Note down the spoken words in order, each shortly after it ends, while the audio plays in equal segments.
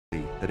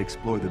that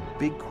explore the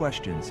big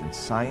questions in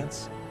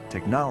science,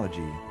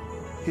 technology,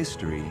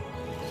 history,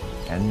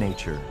 and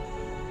nature,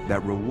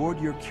 that reward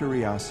your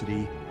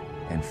curiosity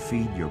and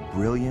feed your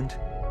brilliant,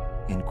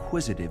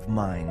 inquisitive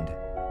mind.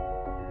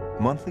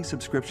 Monthly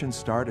subscriptions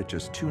start at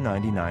just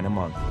 $2.99 a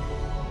month.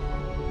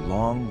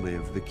 Long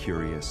live the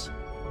curious.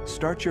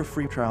 Start your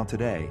free trial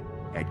today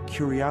at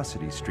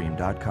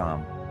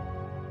curiositystream.com.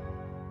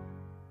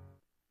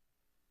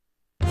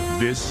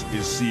 This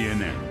is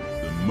CNN,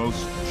 the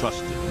most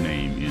trusted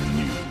name in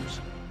news.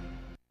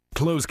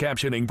 Closed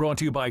captioning brought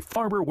to you by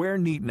Farberware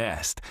Neat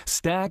Nest,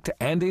 stacked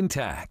and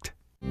intact.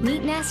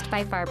 Neat Nest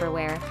by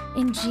Farberware.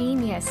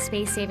 Ingenious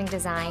space-saving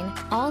design,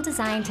 all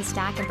designed to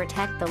stack and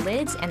protect the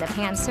lids and the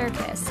pan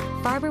surface.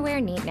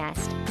 Farberware Neat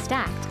Nest,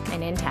 stacked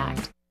and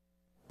intact.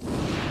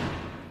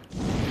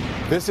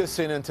 This is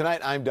CNN Tonight.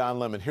 I'm Don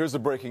Lemon. Here's the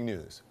breaking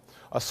news.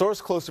 A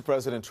source close to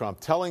President Trump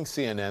telling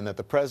CNN that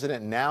the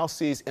president now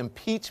sees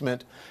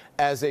impeachment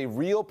as a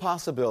real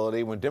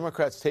possibility when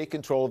Democrats take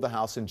control of the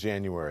House in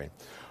January.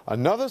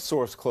 Another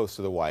source close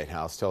to the White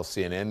House tells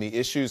CNN the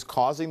issues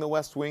causing the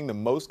West Wing the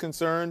most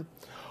concern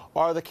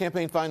are the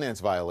campaign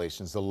finance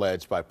violations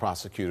alleged by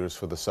prosecutors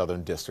for the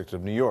Southern District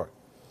of New York.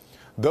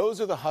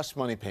 Those are the hush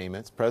money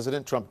payments.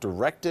 President Trump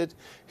directed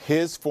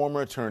his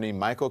former attorney,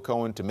 Michael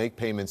Cohen, to make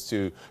payments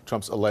to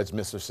Trump's alleged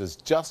mistresses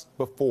just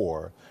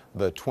before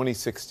the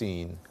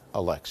 2016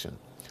 election.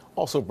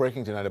 Also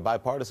breaking tonight, a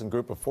bipartisan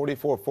group of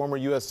 44 former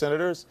U.S.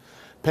 senators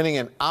penning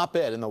an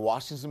op-ed in the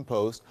Washington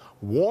Post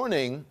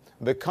warning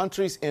the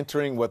country's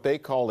entering what they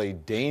call a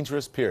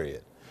dangerous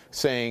period,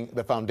 saying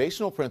the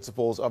foundational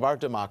principles of our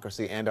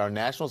democracy and our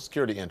national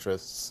security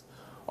interests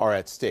are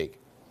at stake.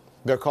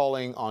 They're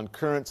calling on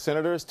current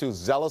senators to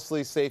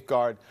zealously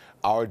safeguard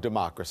our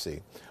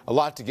democracy. A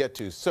lot to get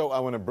to, so I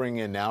want to bring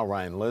in now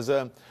Ryan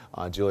Lizza,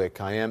 Juliette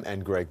Kayyem,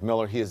 and Greg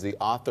Miller. He is the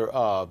author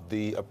of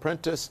The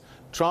Apprentice,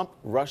 Trump,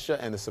 Russia,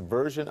 and the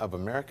Subversion of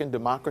American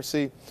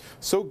Democracy.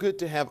 So good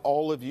to have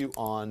all of you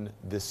on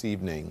this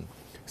evening.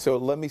 So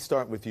let me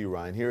start with you,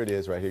 Ryan. Here it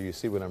is right here. You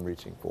see what I'm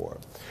reaching for.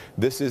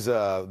 This is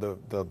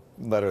the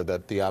letter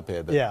that the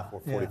op-ed that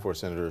 44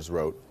 senators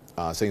wrote,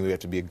 saying we have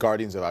to be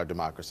guardians of our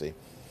democracy.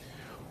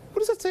 What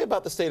does that say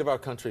about the state of our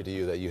country to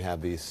you that you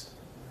have these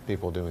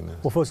people doing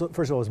this? Well, first of all,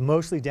 it was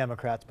mostly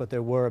Democrats, but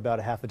there were about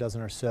a half a dozen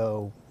or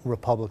so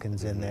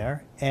Republicans in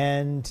there.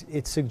 And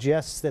it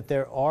suggests that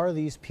there are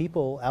these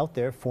people out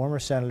there, former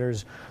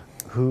senators,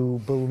 who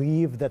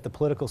believe that the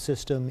political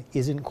system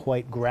isn't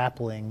quite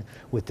grappling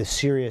with the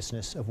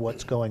seriousness of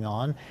what's going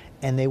on,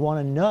 and they want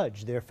to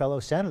nudge their fellow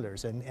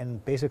senators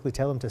and basically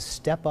tell them to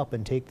step up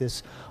and take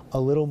this a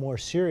little more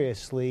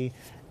seriously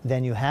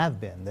than you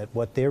have been, that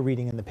what they're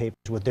reading in the papers,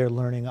 what they're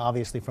learning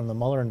obviously from the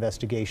Mueller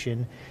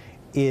investigation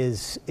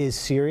is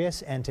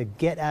serious, and to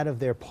get out of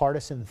their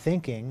partisan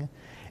thinking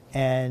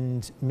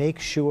and make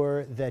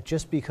sure that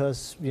just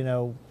because, you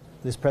know,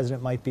 this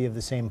president might be of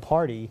the same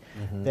party,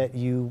 that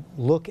you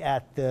look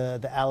at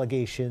the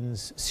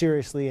allegations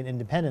seriously and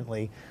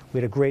independently. We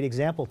had a great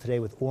example today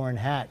with Orrin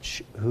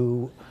Hatch,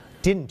 who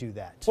didn't do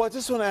that. Well, I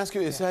just want to ask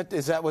you, is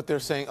that what they're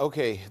saying?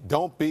 Okay,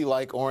 don't be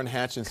like Orrin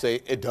Hatch and say,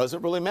 it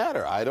doesn't really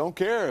matter. I don't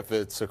care if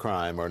it's a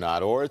crime or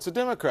not, or it's a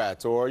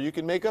Democrat, or you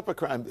can make up a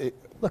crime.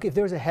 Look, if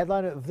there was a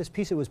headline of this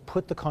piece, it was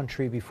put the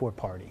country before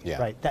party.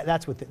 Yeah. Right?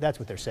 That's what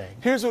they're saying.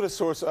 Here's what a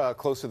source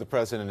close to the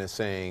president is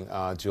saying,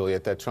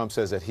 Juliette, that Trump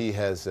says that he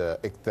has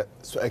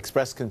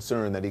expressed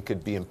concern that he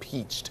could be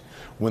impeached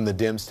when the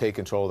Dems take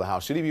control of the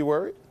House. Should he be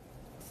worried?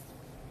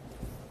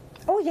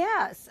 Oh,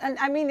 yes. And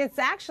I mean, it's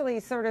actually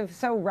sort of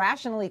so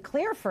rationally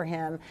clear for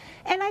him.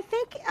 And I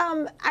think, I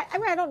mean,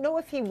 I don't know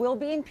if he will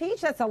be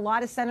impeached. That's a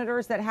lot of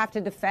senators that have to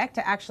defect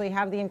to actually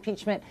have the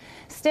impeachment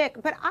stick.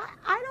 But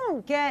I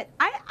don't get,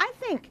 I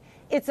think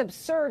it's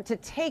absurd to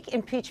take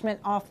impeachment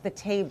off the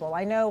table.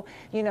 I know,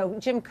 you know,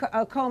 Jim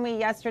Comey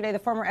yesterday, the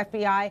former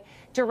FBI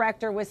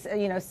director, was,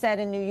 you know, said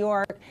in New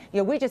York, you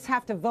know, we just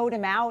have to vote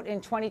him out in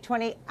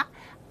 2020.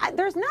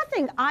 There's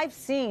nothing I've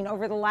seen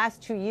over the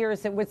last 2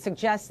 years that would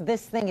suggest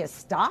this thing is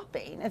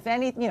stopping. If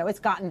any, you know, it's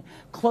gotten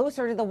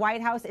closer to the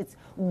White House. It's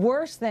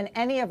worse than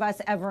any of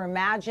us ever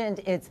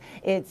imagined. It's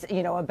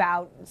you know,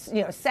 about,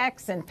 you know,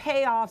 sex and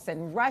payoffs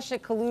and Russia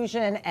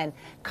collusion and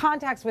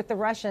contacts with the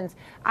Russians.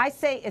 I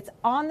say it's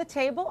on the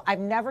table. I've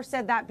never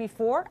said that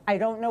before. I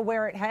don't know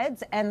where it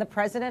heads, and the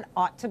president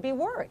ought to be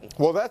worried.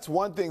 Well, that's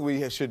one thing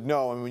we should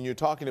know. I mean, when you're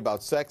talking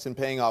about sex and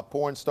paying off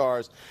porn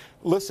stars,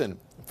 listen,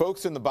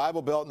 folks in the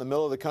Bible Belt in the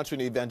middle of the country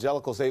and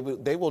evangelicals,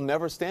 they will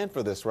never stand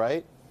for this,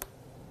 right?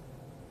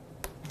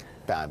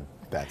 That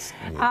was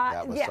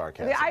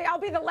sarcasm. I'll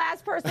be the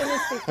last person to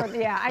speak for them.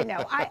 Yeah, I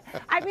know.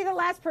 I'd be the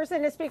last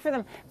person to speak for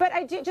them. But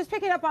I do, just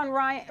picking up on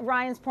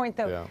Ryan's point,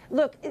 though. Yeah.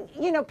 Look,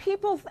 you know,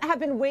 people have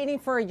been waiting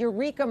for a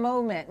eureka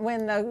moment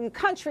when the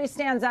country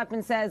stands up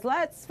and says,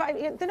 let's fight.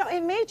 You know,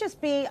 it may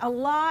just be a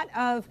lot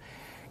of,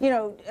 you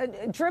know,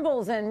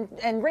 dribbles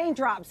and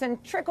raindrops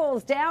and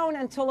trickles down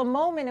until a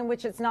moment in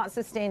which it's not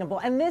sustainable.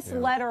 And this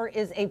letter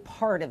is a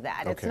part of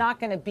that. Okay. It's not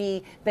going to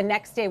be the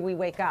next day we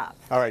wake up.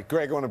 All right,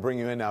 Greg, I want to bring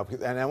you in now,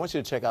 and I want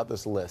you to check out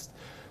this list.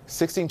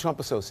 16 Trump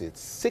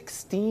associates,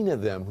 16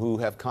 of them who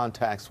have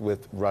contacts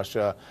with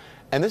Russia.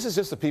 And this is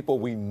just the people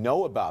we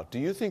know about. Do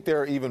you think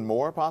there are even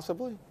more,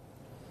 possibly?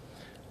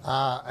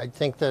 I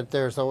think that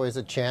there's always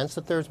a chance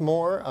that there's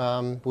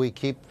more. We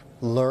keep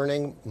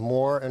learning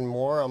more and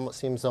more,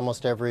 seems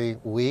almost every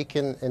week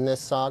in this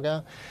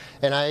saga.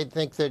 And I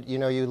think that, you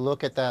know, you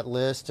look at that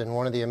list, and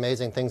one of the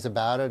amazing things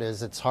about it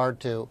is it's hard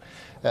to,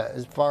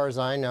 as far as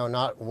I know,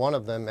 not one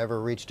of them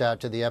ever reached out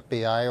to the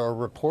FBI or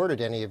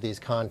reported any of these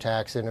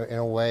contacts in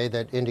a way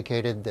that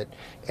indicated that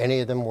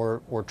any of them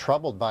were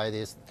troubled by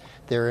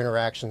their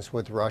interactions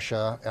with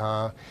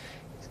Russia.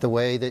 The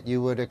way that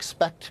you would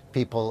expect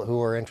people who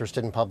are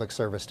interested in public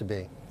service to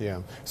be.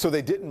 Yeah. So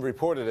they didn't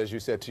report it, as you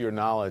said, to your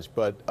knowledge,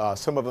 but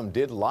some of them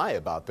did lie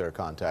about their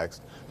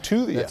contacts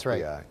to the FBI.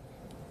 Right.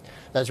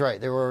 That's right.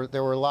 There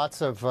were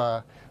lots of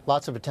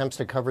attempts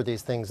to cover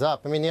these things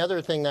up. I mean, the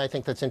other thing that I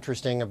think that's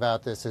interesting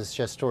about this is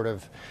just sort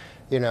of,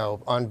 you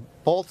know, on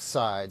both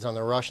sides, on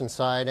the Russian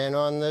side and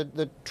on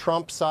the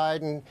Trump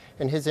side and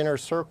his inner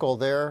circle,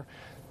 their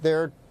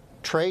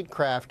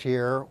tradecraft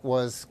here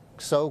was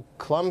so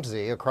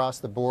clumsy across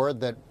the board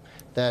that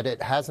it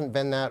hasn't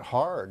been that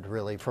hard,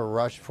 really,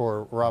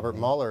 for Robert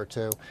Mueller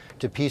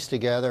to piece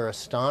together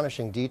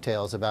astonishing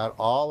details about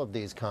all of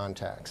these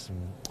contacts.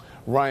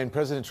 Ryan,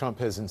 President Trump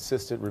has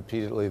insisted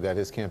repeatedly that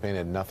his campaign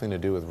had nothing to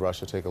do with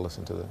Russia. Take a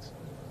listen to this.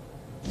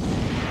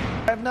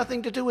 I have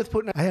nothing to do with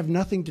Putin. I have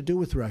nothing to do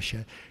with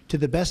Russia. To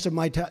the best of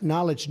my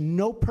knowledge,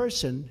 no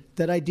person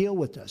that I deal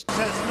with does. It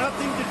has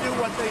nothing to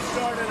do what they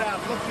started out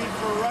looking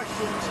for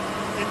Russians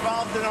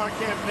involved in our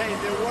campaign.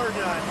 There were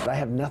none. I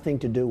have nothing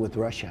to do with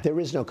Russia. There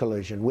is no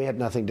collusion. We had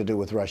nothing to do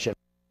with Russia.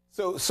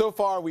 So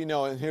far we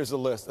know, and here's a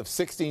list of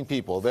 16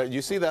 people.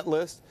 You see that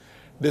list?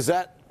 Does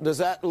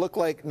that look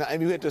like, I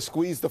mean, we had to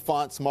squeeze the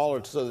font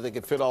smaller so that they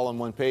could fit all on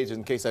one page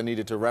in case I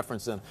needed to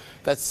reference them.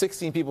 That's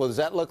 16 people. Does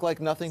that look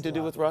like nothing to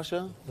do with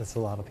Russia? That's a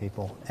lot of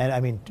people. And I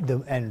mean,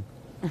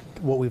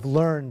 what we've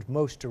learned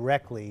most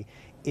directly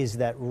is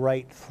that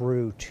right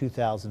through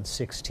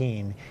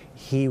 2016,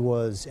 he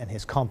was, and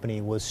his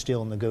company was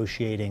still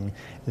negotiating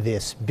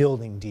this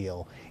building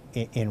deal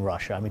in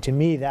Russia. I mean, to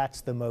me,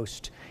 that's the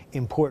most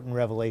important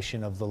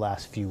revelation of the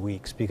last few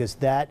weeks, because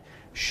that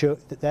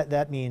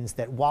means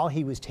that while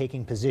he was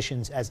taking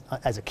positions as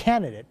a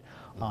candidate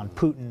on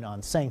Putin,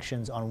 on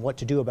sanctions, on what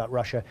to do about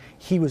Russia,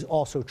 he was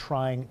also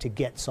trying to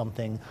get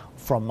something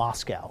from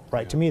Moscow,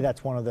 right? Yeah. To me,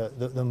 that's one of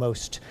the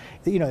most,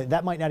 you know,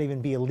 that might not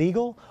even be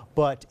illegal,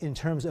 but in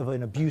terms of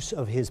an abuse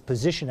of his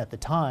position at the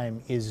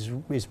time is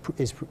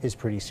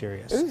pretty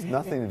serious. It has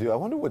nothing to do. I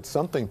wonder what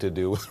something to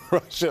do with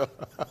Russia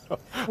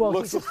well,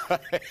 looks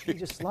like. He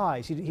just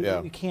lies.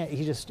 He can't.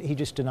 He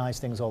just denies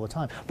things all the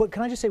time. But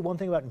can I just say one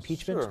thing about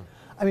impeachment? Sure.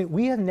 I mean,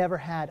 we have never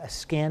had a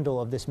scandal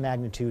of this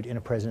magnitude in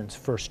a president's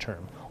first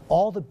term.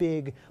 All the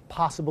big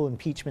possible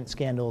impeachment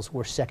scandals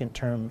were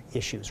second-term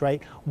issues,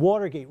 right?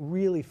 Watergate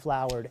really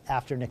flowered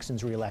after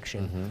Nixon's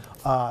reelection.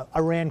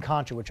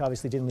 Iran-Contra, which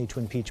obviously didn't lead to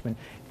impeachment,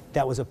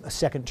 that was a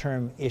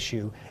second-term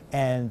issue,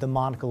 and the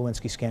Monica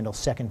Lewinsky scandal,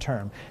 second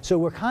term. So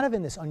we're kind of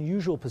in this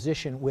unusual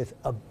position with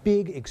a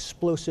big,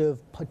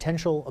 explosive,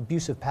 potential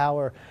abuse of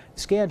power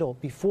scandal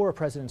before a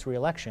president's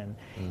reelection.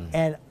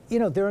 And, you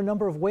know, there are a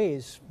number of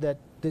ways that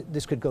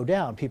this could go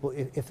down. People,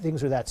 if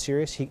things are that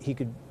serious, he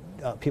could.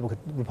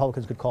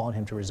 Republicans could call on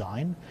him to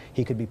resign.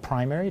 He could be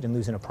primaried and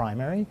lose in a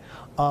primary.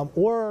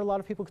 Or a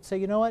lot of people could say,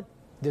 you know what,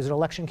 there's an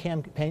election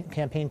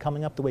campaign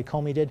coming up the way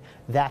Comey did.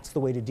 That's the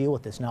way to deal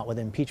with this, not with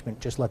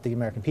impeachment. Just let the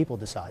American people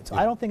decide. So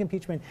I don't think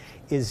impeachment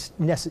is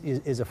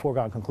a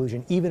foregone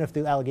conclusion, even if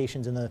the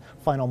allegations in the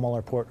final Mueller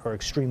report are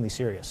extremely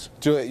serious.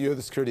 Juliet, you're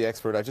the security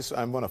expert.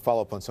 I want to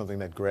follow up on something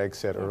that Greg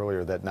said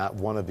earlier, that not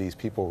one of these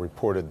people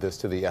reported this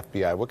to the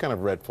FBI. What kind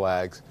of red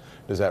flags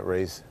does that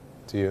raise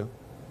to you?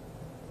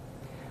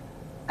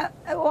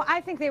 Well,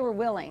 I think they were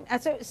willing.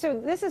 So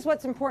this is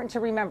what's important to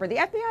remember. The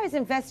FBI's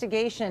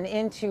investigation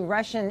into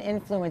Russian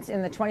influence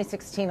in the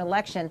 2016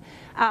 election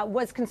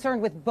was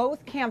concerned with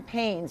both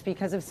campaigns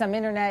because of some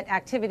internet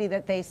activity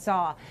that they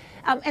saw.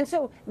 And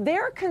so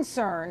their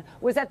concern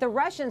was that the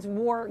Russians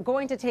were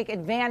going to take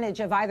advantage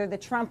of either the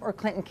Trump or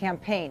Clinton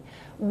campaign.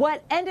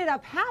 What ended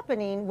up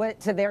happening,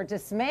 to their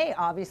dismay,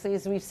 obviously,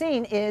 as we've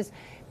seen, is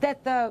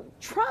that the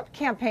Trump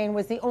campaign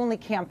was the only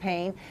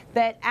campaign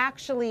that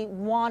actually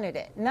wanted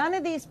it. None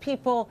of these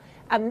people,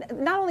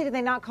 not only did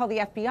they not call the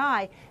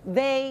FBI,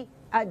 they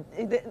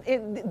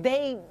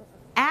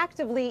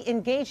actively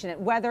engaged in it,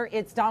 whether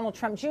it's Donald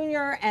Trump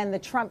Jr. and the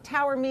Trump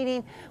Tower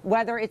meeting,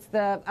 whether it's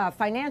the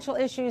financial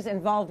issues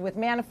involved with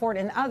Manafort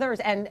and others,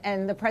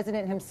 and the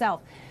president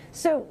himself.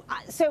 So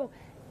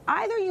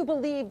either you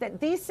believe that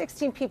these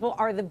 16 people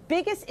are the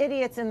biggest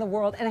idiots in the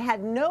world and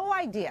had no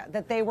idea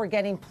that they were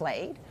getting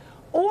played,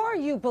 or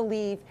you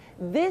believe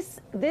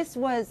this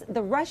was,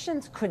 the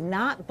Russians could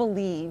not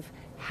believe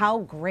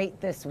how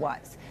great this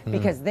was,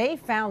 because they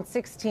found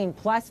 16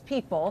 plus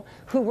people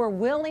who were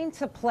willing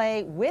to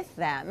play with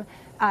them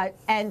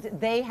And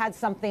they had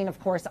something, of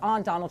course,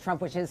 on Donald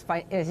Trump, which is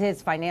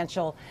his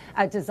financial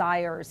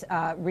desires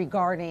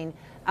regarding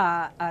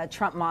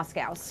Trump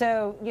Moscow.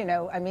 So, you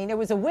know, I mean, it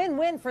was a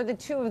win-win for the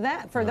two of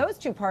them, for those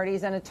two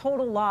parties, and a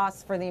total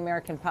loss for the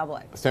American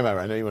public. Stand by.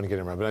 I know you want to get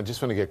him right, but I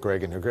just want to get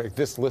Greg in here. Greg,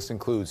 this list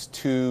includes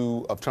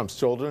 2 of Trump's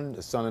children,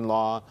 his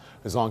son-in-law,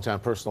 his longtime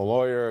personal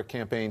lawyer,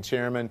 campaign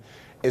chairman.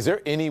 Is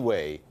there any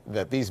way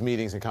that these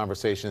meetings and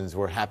conversations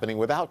were happening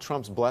without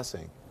Trump's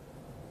blessing?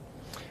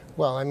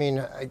 Well, I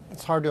mean,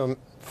 it's hard to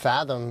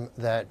fathom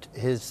that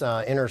his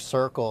inner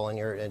circle and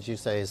as you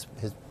say, his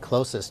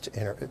closest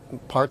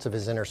parts of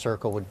his inner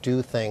circle would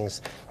do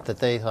things that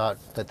they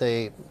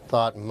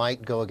thought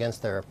might go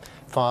against their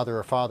father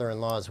or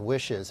father-in-law's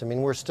wishes. I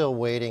mean, we're still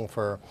waiting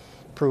for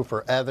proof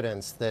or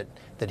evidence that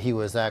he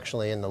was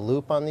actually in the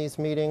loop on these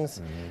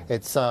meetings.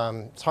 It's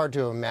hard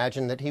to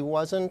imagine that he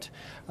wasn't.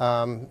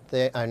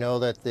 I know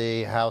that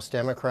the House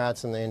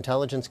Democrats and the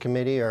Intelligence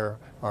Committee are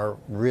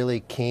really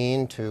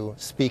keen to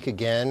speak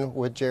again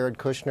with Jared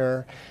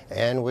Kushner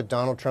and with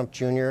Donald Trump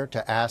Jr.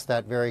 to ask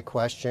that very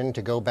question,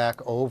 to go back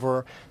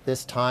over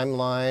this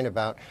timeline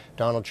about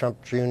Donald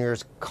Trump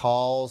Jr.'s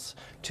calls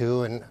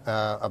to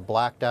a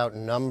blacked out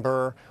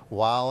number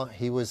while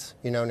he was,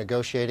 you know,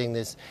 negotiating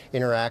this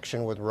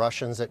interaction with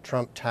Russians at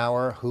Trump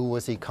Tower. Who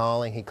was he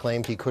calling? He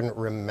claimed he couldn't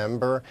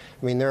remember.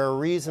 I mean, there are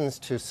reasons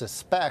to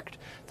suspect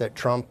that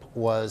Trump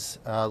was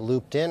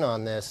looped in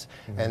on this,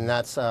 and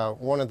that's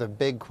one of the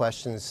big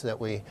questions that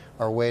we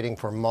are waiting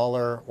for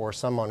Mueller or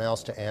someone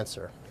else to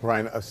answer.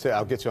 Ryan,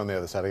 I'll get you on the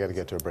other side. I got to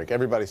get to a break.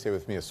 Everybody stay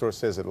with me. A source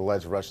says that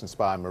alleged Russian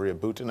spy Maria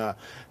Butina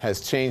has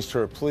changed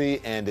her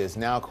plea and is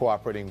now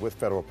cooperating with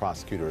federal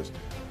prosecutors.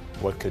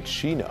 What could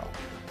she know?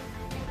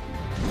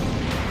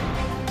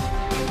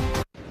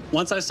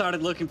 Once I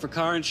started looking for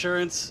car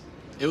insurance,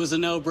 it was a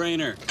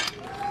no-brainer.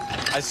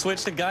 I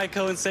switched to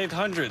Geico and saved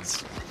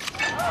hundreds.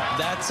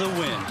 That's a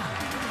win.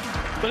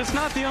 But it's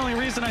not the only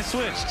reason I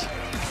switched.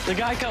 The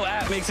Geico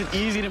app makes it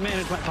easy to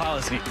manage my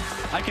policy.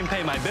 I can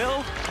pay my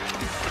bill,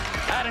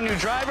 add a new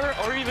driver,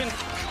 or even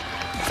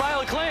file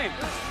a claim.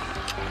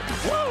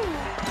 Woo!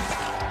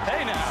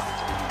 Hey now,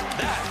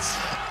 that's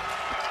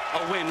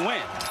a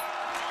win-win.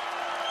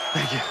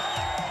 Thank you.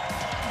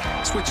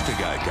 Switch to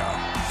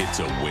Geico. It's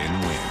a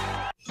win-win.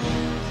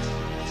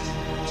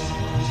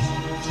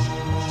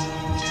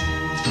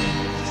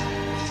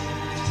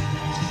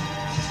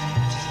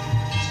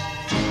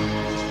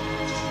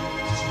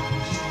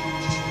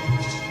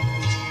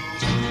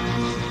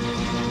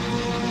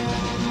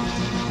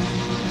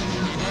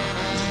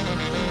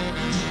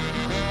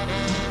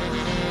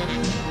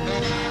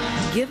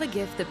 Give a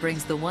gift that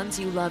brings the ones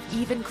you love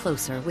even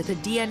closer with a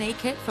DNA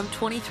kit from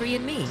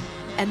 23andMe.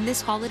 And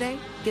this holiday,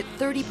 get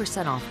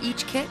 30% off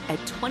each kit at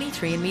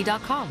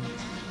 23andMe.com.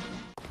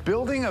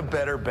 Building a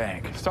better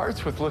bank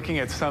starts with looking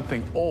at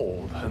something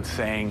old and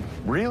saying,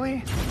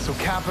 really? So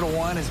Capital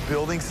One is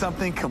building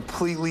something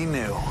completely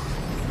new.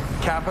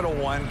 Capital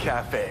One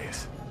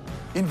Cafes.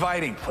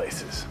 Inviting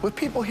places with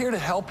people here to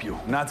help you,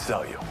 not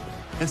sell you.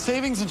 And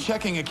savings and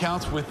checking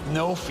accounts with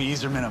no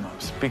fees or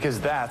minimums, because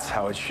that's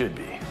how it should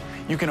be.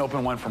 You can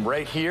open one from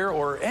right here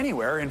or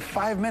anywhere in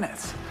 5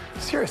 minutes.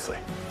 Seriously,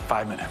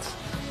 5 minutes.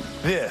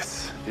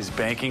 This is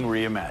banking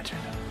reimagined.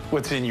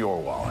 What's in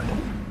your wallet?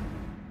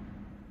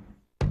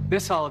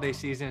 This holiday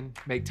season,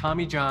 make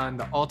Tommy John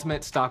the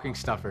ultimate stocking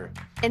stuffer.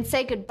 And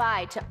say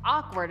goodbye to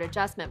awkward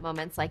adjustment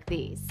moments like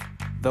these.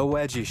 The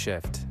wedgie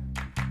shift,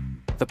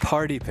 the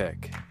party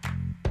pick,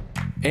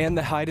 and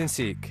the hide and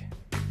seek.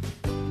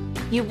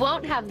 You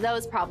won't have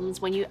those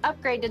problems when you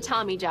upgrade to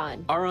Tommy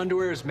John. Our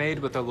underwear is made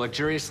with a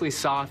luxuriously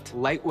soft,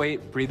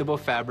 lightweight, breathable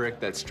fabric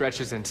that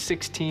stretches in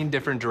 16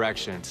 different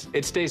directions.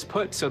 It stays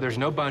put so there's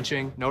no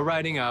bunching, no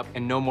riding up,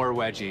 and no more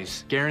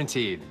wedgies.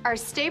 Guaranteed. Our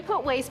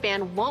stay-put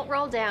waistband won't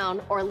roll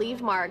down or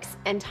leave marks,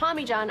 and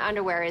Tommy John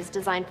underwear is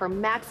designed for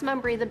maximum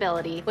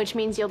breathability, which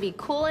means you'll be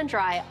cool and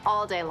dry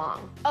all day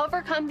long.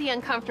 Overcome the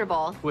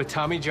uncomfortable with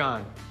Tommy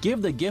John.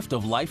 Give the gift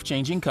of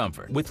life-changing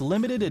comfort with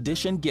limited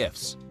edition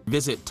gifts.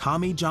 Visit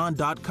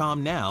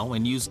TommyJohn.com now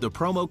and use the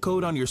promo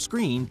code on your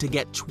screen to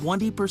get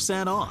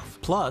 20% off.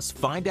 Plus,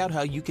 find out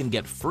how you can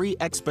get free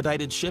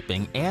expedited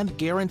shipping and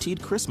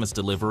guaranteed Christmas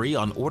delivery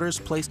on orders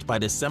placed by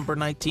December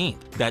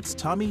 19th. That's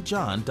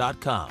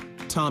TommyJohn.com.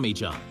 Tommy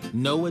John,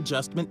 no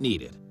adjustment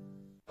needed.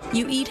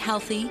 You eat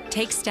healthy,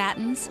 take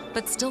statins,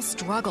 but still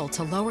struggle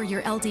to lower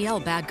your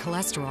LDL bad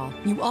cholesterol.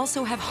 You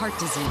also have heart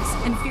disease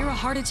and fear a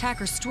heart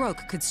attack or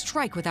stroke could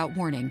strike without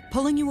warning,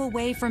 pulling you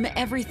away from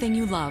everything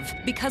you love.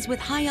 Because with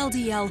high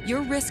LDL,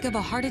 your risk of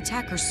a heart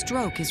attack or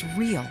stroke is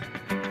real.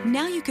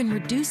 Now you can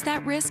reduce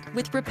that risk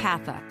with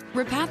Repatha.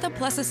 Repatha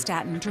plus a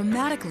statin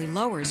dramatically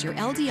lowers your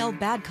LDL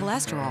bad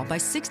cholesterol by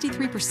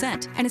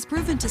 63% and is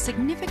proven to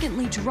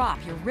significantly drop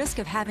your risk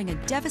of having a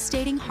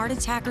devastating heart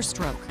attack or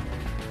stroke.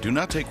 Do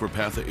not take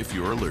Repatha if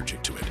you're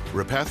allergic to it.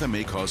 Repatha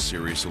may cause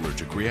serious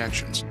allergic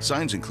reactions.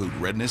 Signs include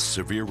redness,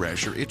 severe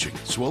rash or itching,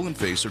 swollen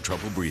face, or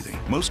trouble breathing.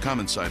 Most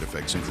common side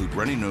effects include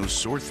runny nose,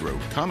 sore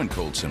throat, common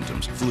cold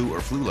symptoms, flu or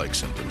flu-like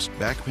symptoms,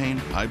 back pain,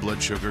 high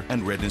blood sugar,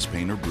 and redness,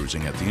 pain, or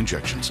bruising at the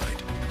injection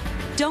site.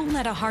 Don't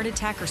let a heart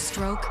attack or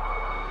stroke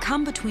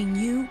come between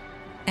you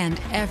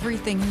and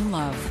everything you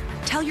love.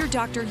 Tell your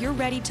doctor you're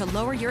ready to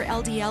lower your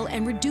LDL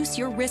and reduce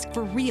your risk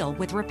for real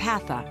with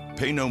Repatha.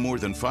 Pay no more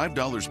than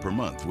 $5 per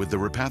month with the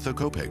Repatha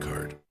copay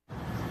card.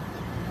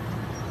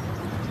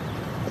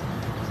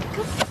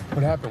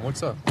 What happened?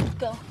 What's up?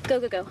 Go, go,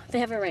 go, go. They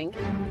have a ring.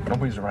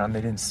 Nobody's around. They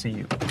didn't see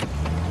you.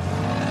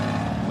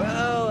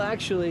 Well,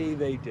 actually,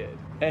 they did.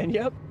 And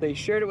yep, they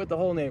shared it with the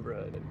whole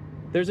neighborhood.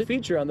 There's a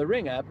feature on the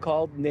Ring app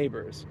called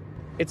Neighbors.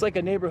 It's like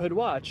a neighborhood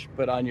watch,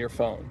 but on your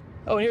phone.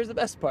 Oh, and here's the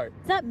best part.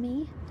 Is that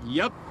me?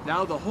 Yep,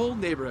 now the whole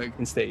neighborhood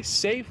can stay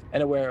safe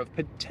and aware of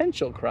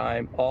potential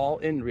crime all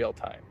in real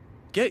time.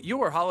 Get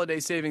your holiday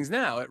savings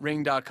now at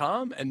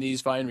Ring.com and these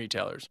fine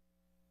retailers.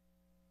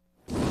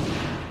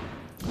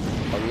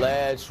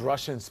 Alleged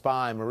Russian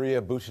spy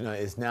Maria Butina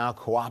is now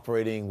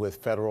cooperating with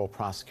federal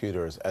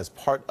prosecutors. As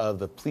part of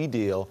the plea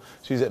deal,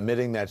 she's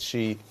admitting that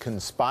she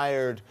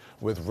conspired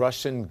with a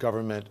Russian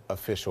government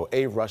official,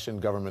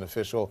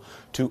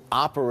 to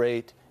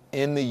operate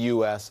in the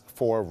U.S.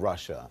 for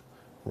Russia.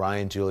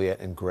 Ryan, Juliet,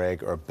 and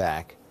Greg are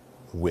back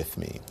with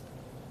me.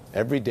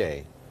 Every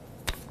day,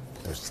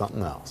 there's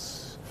something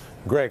else.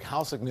 Greg,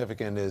 how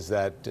significant is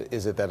it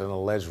that an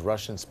alleged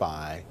Russian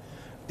spy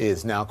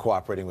is now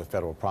cooperating with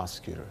federal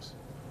prosecutors?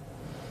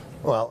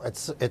 Well,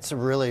 it's a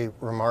really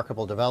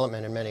remarkable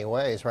development in many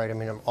ways, right? I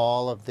mean,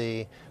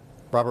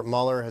 Robert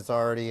Mueller has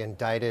already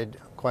indicted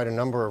quite a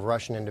number of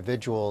Russian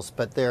individuals,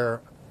 but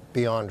they're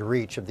beyond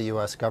reach of the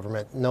U.S.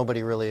 government.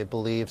 Nobody really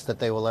believes that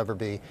they will ever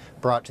be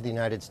brought to the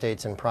United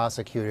States and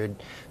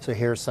prosecuted. So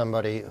here's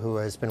somebody who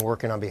has been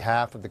working on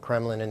behalf of the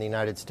Kremlin in the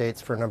United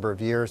States for a number of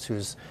years,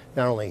 who's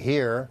not only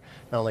here,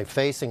 not only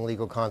facing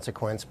legal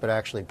consequence, but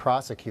actually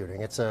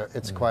prosecuting. It's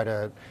quite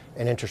an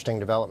interesting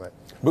development.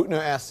 Butina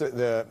asked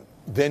the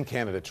then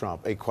candidate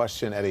Trump a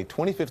question at a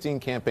 2015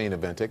 campaign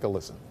event. Take a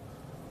listen.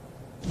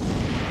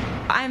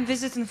 I'm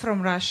visiting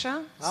from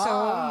Russia, so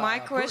my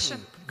question...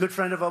 Putin. Good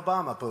friend of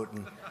Obama,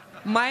 Putin.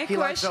 He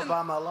likes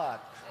Obama a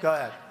lot. Go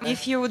ahead.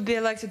 If you would be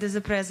elected as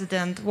a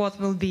president, what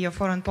will be your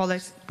foreign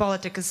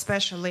politics,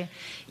 especially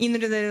in the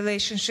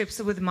relationships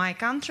with my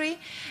country?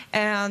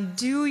 And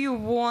do you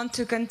want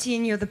to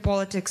continue the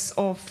politics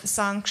of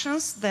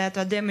sanctions that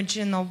are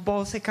damaging of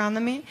both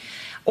economy,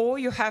 or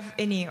you have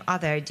any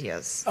other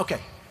ideas? Okay.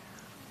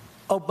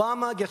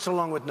 Obama gets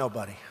along with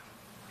nobody.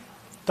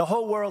 The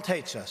whole world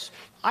hates us.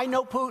 I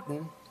know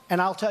Putin, and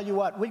I'll tell you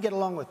what, we get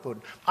along with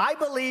Putin. I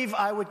believe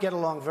I would get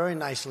along very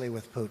nicely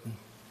with Putin.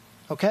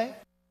 Okay?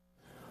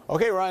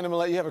 Okay, Ryan, I'm going to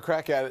let you have a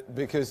crack at it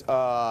because,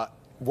 by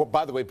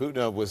the way,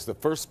 Butina was the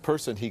first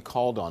person he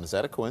called on. Is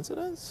that a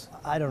coincidence?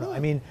 I don't know. I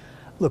mean,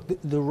 look,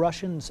 the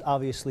Russians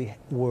obviously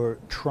were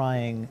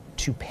trying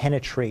to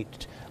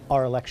penetrate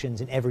our elections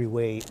in every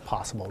way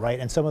possible, right?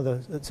 And some of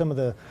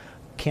the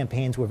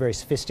campaigns were very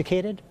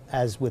sophisticated,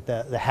 as with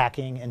the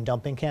hacking and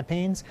dumping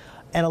campaigns,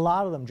 and a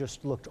lot of them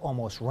just looked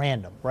almost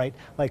random, right?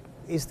 Like,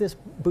 is this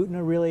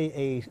Butina really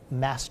a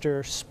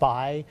master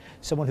spy,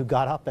 someone who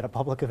got up at a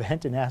public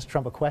event and asked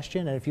Trump a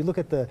question? And if you look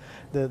at the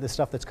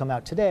stuff that's come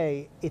out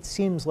today, it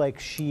seems like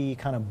she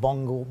kind of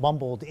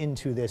bumbled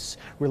into this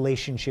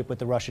relationship with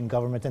the Russian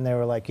government, and they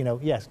were like,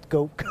 yes,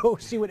 go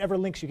see whatever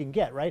links you can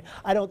get, right?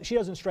 She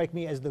doesn't strike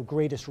me as the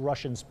greatest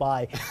Russian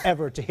spy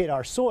ever to hit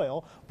our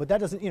soil, but that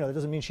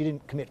doesn't mean she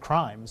didn't commit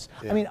crimes.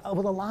 Yeah. I mean,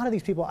 with a lot of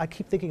these people, I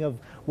keep thinking of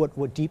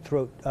what Deep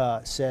Throat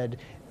said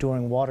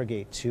during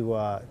Watergate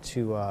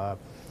to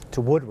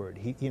Woodward.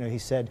 He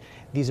said,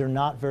 these are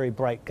not very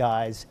bright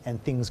guys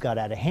and things got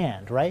out of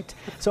hand, right?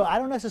 So I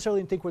don't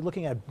necessarily think we're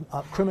looking at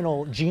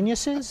criminal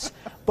geniuses,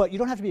 but you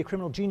don't have to be a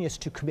criminal genius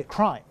to commit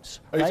crimes.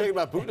 Are you talking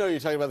about Putin, or are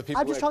you talking about the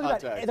people I'm just who had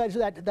talking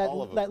contact?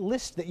 about that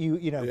list that you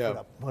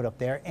put up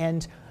there.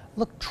 And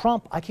look,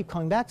 Trump, I keep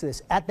coming back to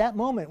this, at that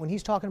moment when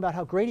he's talking about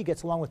how great he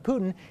gets along with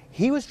Putin,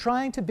 he was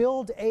trying to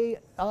build a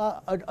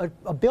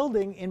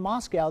building in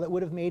Moscow that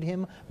would have made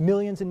him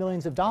millions and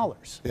millions of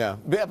dollars. Yeah,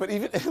 but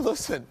even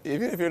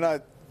if you're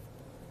not,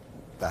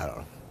 I don't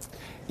know,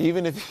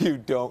 even if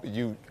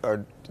you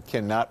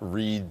cannot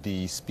read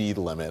the speed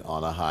limit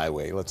on a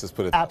highway, let's just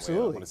put it that way. I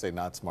don't want to say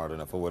not smart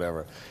enough or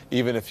whatever.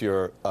 Even if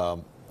you're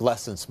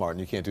less than smart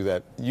and you can't do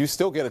that, you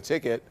still get a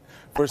ticket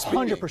for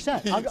speeding.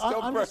 100%.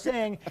 I'm just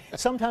saying,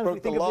 sometimes we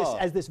think of this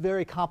as this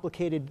very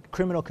complicated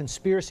criminal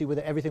conspiracy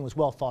where everything was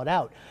well thought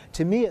out.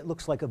 To me, it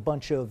looks like a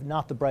bunch of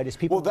not the brightest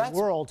people in the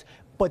world,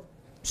 but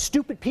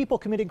stupid people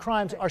committing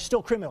crimes are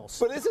still criminals.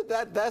 But isn't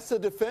that's the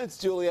defense,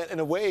 Juliet, in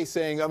a way,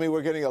 saying, I mean,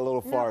 we're getting a little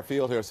far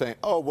afield here, saying,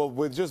 oh, well,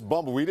 we just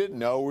bumbled. We didn't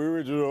know. We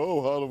were just,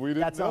 we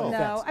didn't know.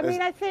 No, I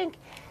mean, I think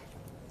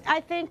I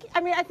think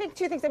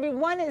two things. I mean,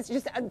 one is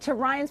just to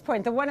Ryan's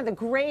point, one of the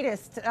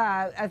greatest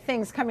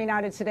things coming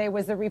out of today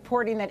was the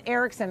reporting that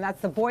Erickson,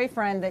 that's the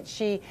boyfriend that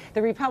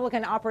the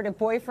Republican operative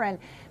boyfriend,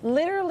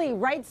 literally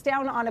writes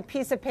down on a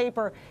piece of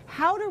paper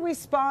how to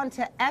respond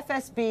to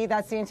FSB,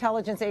 that's the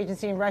intelligence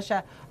agency in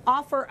Russia,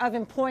 offer of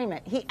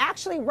employment. He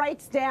actually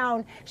writes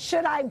down,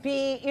 should I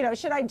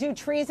do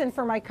treason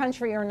for my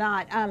country or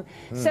not?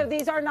 So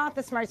these are not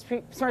the smartest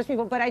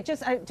people, but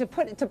to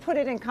put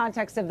it in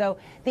context of, though,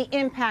 the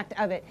impact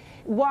of it.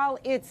 While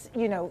it's,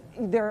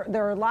 there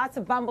are lots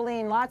of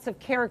bumbling, lots of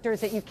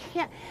characters that you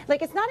can't,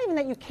 like, it's not even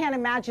that you can't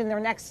imagine they're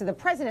next to the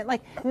president.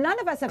 Like, none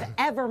of us have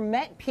ever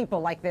met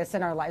people like this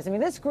in our lives. I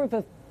mean, this group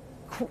of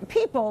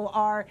people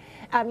are,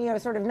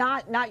 sort of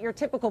not your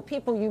typical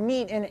people you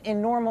meet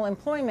in normal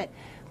employment.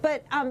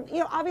 But,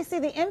 obviously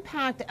the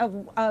impact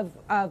of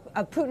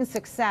Putin's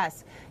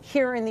success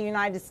here in the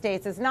United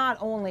States has not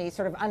only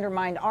sort of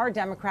undermined our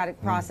democratic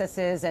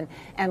processes and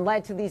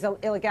led to these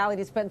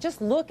illegalities, but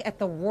just look at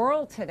the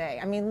world today.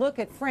 I mean, look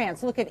at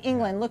France, look at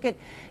England, look at,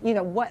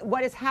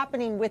 what is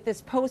happening with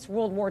this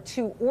post-World War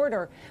II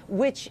order,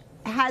 which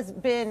has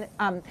been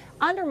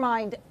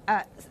undermined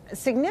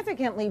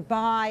significantly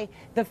by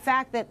the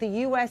fact that the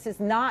U.S. is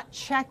not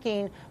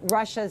checking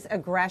Russia's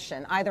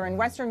aggression, either in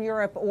Western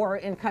Europe or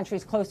in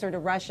countries closer to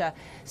Russia.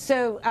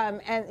 So,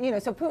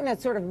 so Putin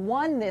has sort of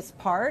won this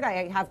part.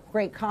 I have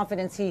great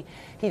confidence he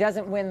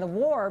doesn't win the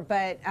war,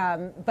 but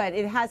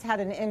it has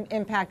had an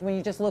impact when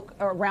you just look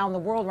around the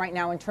world right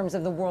now in terms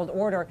of the world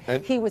order.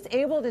 And he was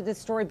able to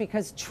destroy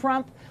because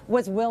Trump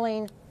was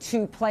willing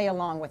to play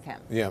along with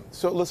him. Yeah.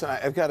 So listen,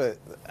 I got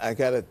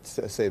to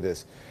say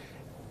this.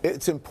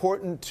 It's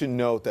important to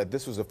note that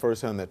this was the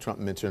first time that Trump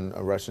mentioned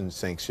a Russian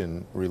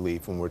sanction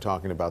relief when we're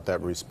talking about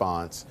that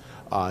response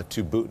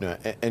to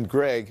Butina. And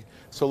Greg,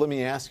 so let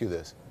me ask you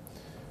this.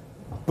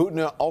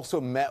 Butina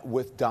also met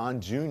with Don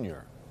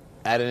Jr.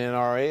 at an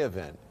NRA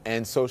event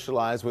and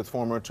socialized with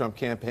former Trump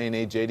campaign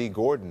aide J.D.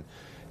 Gordon.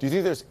 Do you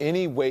think there's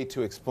any way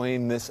to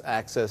explain this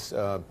access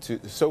to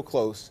so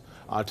close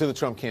to the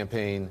Trump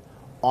campaign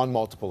on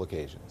multiple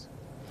occasions?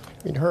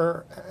 I mean,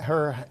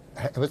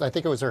 I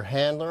think it was her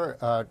handler,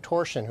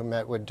 Torshin, who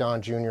met with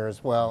Don Jr.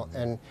 as well.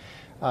 And,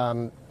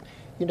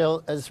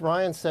 as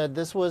Ryan said,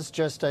 this was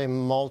just a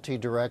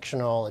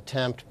multi-directional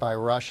attempt by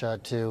Russia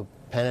to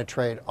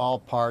penetrate all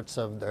parts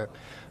of the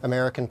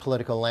American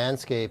political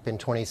landscape in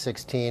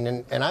 2016.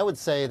 And I would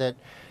say that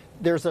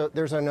there's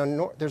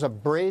a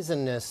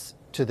brazenness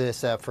to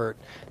this effort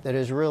that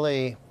is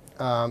really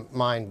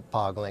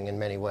mind-boggling in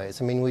many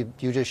ways. I mean,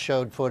 you just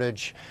showed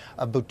footage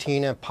of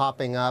Butina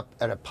popping up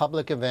at a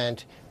public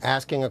event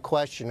asking a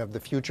question of the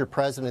future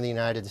president of the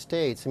United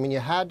States. I mean, you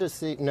had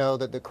to know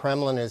that the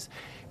Kremlin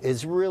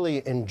is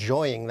really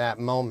enjoying that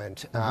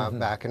moment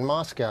back in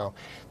Moscow.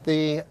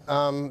 The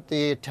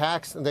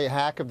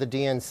hack of the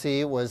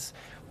DNC was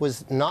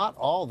not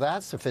all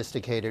that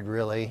sophisticated,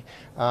 really,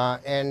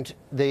 and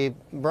the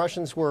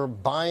Russians were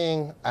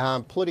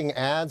putting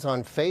ads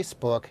on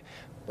Facebook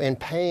and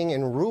paying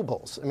in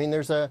rubles. I mean,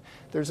 there's a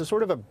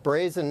sort of a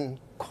brazen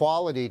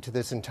quality to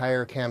this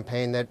entire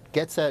campaign that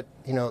gets at,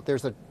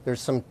 there's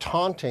some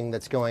taunting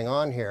that's going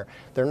on here.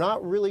 They're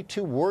not really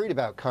too worried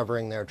about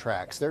covering their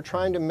tracks. They're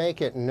trying to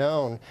make it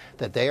known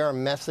that they are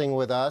messing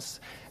with us,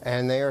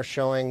 and they are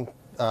showing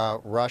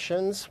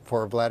Russians,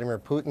 for Vladimir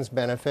Putin's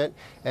benefit,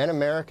 and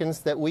Americans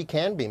that we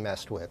can be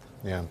messed with.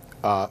 Yeah.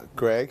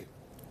 Greg,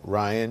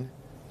 Ryan,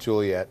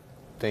 Juliet,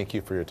 thank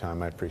you for your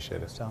time. I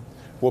appreciate it.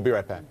 We'll be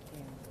right back.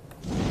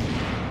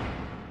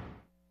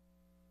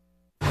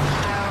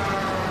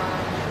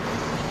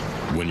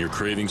 When your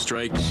craving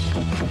strikes,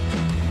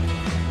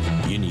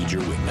 you need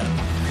your wingman.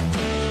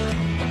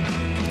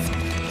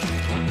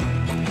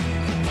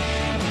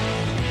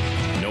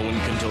 No one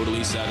can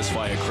totally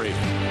satisfy a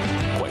craving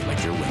quite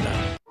like your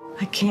wingman.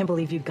 I can't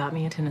believe you got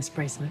me a tennis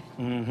bracelet.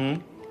 Mm-hmm.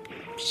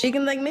 She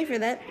can thank me for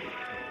that.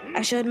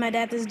 I showed my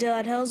dad this deal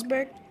at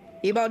Helzberg.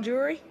 He bought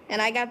jewelry,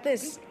 and I got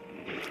this.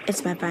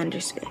 It's my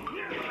finder's fee.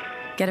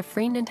 Get a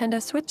free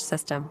Nintendo Switch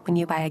system when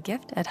you buy a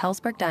gift at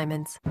Helzberg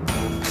Diamonds.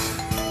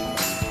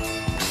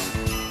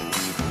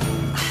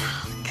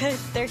 Good,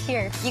 they're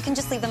here. You can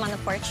just leave them on the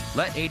porch.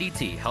 Let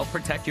ADT help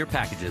protect your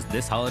packages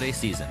this holiday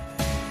season.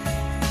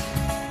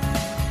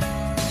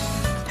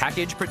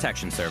 Package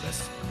Protection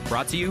Service,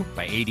 brought to you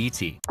by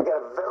ADT. I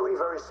got a very,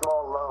 very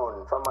small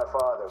loan from my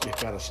father. You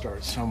gotta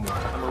start somewhere.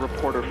 I'm a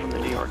reporter from the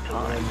New York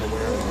Times. I'm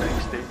aware of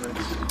bank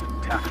statements,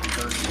 tax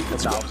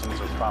returns, thousands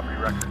of property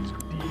records,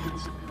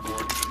 deeds,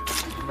 mortgages.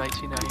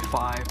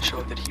 1995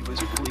 showed that he was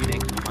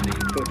bleeding money.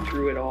 Go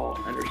through it all,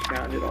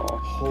 understand it all.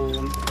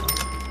 Whole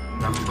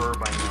number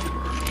by number,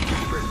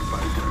 brick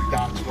by brick.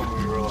 That's when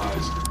we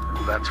realized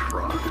that's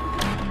fraud.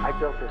 I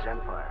built this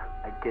empire.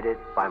 I did it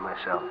by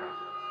myself.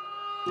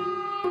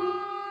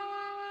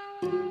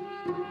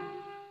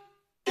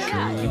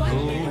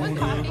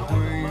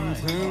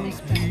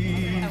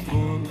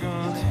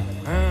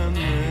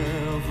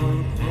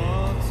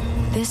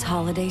 This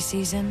holiday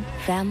season,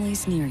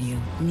 families near you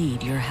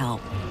need your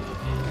help.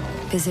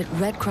 Visit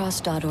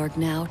redcross.org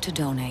now to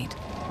donate.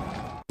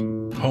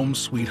 Home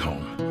sweet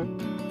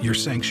home. Your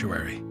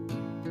sanctuary.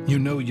 You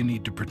know you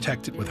need to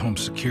protect it with home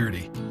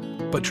security,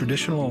 but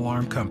traditional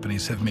alarm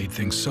companies have made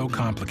things so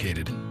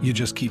complicated, you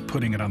just keep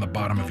putting it on the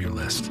bottom of your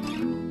list.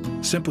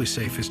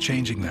 SimpliSafe is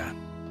changing that,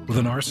 with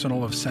an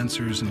arsenal of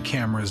sensors and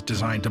cameras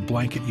designed to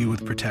blanket you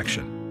with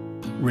protection,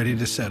 ready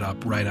to set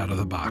up right out of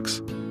the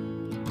box.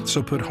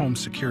 So put home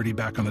security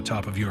back on the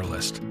top of your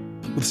list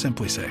with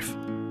SimpliSafe.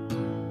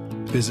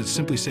 Visit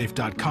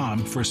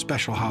simplisafe.com for a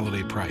special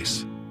holiday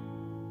price.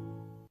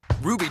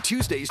 Ruby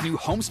Tuesday's new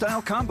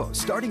Homestyle combos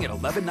starting at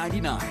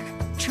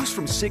 $11.99. Choose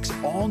from 6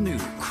 all-new,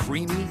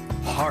 creamy,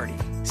 hearty,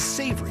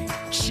 savory,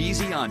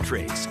 cheesy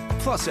entrees,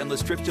 plus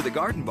endless trips to the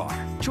garden bar.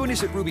 Join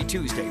us at Ruby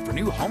Tuesday for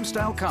new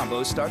Homestyle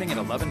combos starting at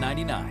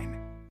 $11.99.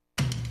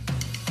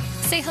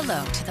 Say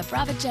hello to the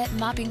BravaJet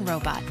mopping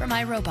robot from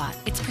iRobot.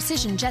 Its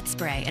precision jet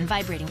spray and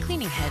vibrating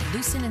cleaning head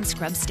loosen and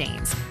scrub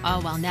stains,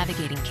 all while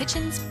navigating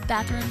kitchens,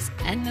 bathrooms,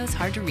 and those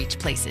hard-to-reach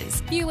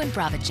places. You and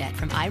BravaJet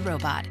from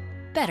iRobot.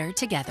 Better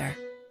together.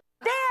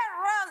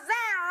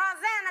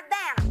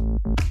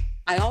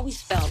 I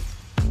always felt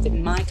that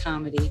my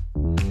comedy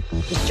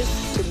was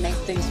just to make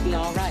things be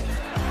all right.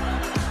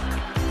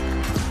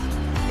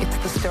 It's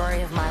the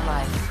story of my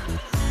life.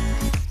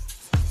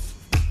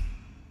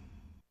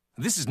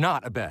 This is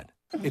not a bed.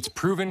 It's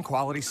proven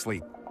quality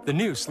sleep. The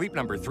new Sleep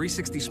Number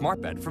 360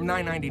 smart bed from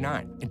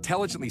 $9.99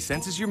 intelligently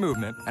senses your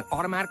movement and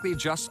automatically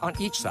adjusts on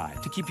each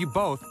side to keep you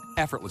both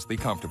effortlessly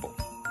comfortable.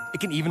 It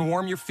can even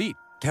warm your feet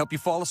to help you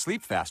fall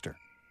asleep faster.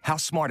 How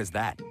smart is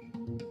that?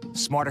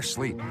 Smarter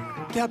sleep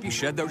to help you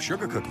shed those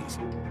sugar cookies,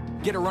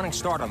 get a running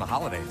start on the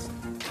holidays,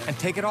 and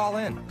take it all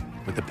in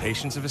with the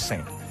patience of a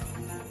saint.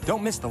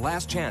 Don't miss the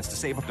last chance to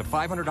save up to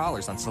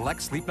 $500 on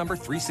select Sleep Number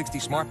 360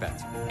 smart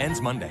beds.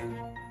 Ends Monday.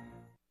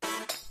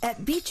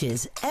 At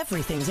Beaches,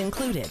 everything's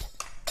included.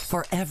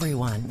 For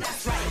everyone.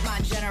 That's right, my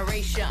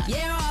generation.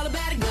 Yeah, all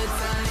about a good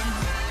time.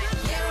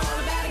 Yeah, all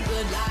about a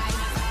good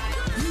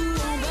life. You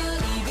won't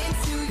believe it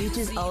too.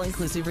 Beaches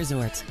All-Inclusive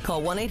Resorts.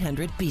 Call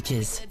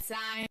 1-800-BEACHES.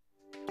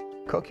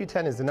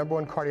 CoQ10 is the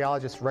 #1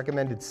 cardiologist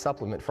recommended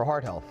supplement for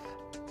heart health.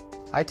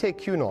 I take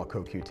Cunol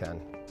CoQ10.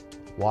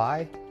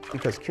 Why?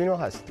 Because Cunol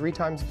has 3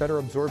 times better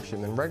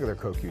absorption than regular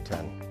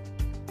CoQ10.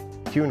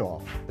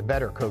 Cunol, the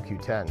better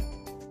CoQ10.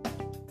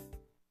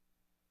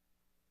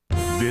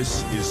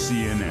 This is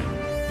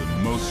CNN, the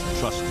most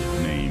trusted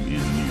name in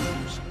news.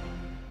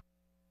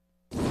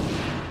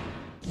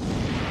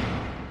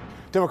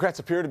 Democrats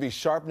appear to be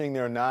sharpening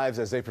their knives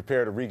as they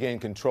prepare to regain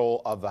control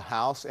of the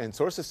House, and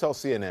sources tell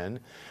CNN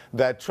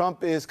that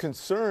Trump is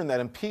concerned that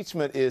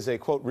impeachment is a,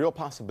 quote, real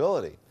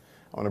possibility.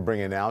 I want to bring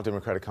in now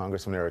Democratic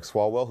Congressman Eric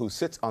Swalwell, who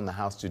sits on the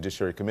House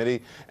Judiciary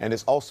Committee and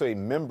is also a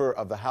member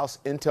of the House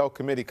Intel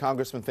Committee.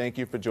 Congressman, thank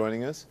you for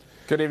joining us.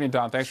 Good evening,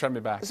 Don. Thanks for having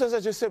me back. So as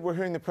I just said, we're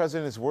hearing the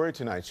president is worried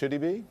tonight. Should he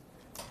be?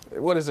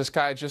 What is this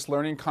guy just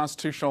learning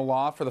constitutional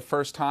law for the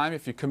first time?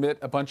 If you commit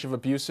a bunch of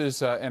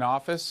abuses in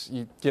office,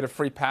 you get a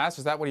free pass.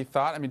 Is that what he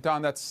thought? I mean,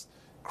 Don, that's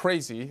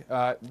crazy.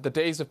 The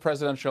days of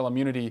presidential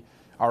immunity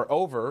are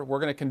over. We're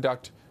going to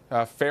conduct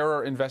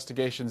fairer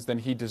investigations than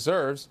he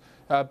deserves,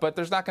 but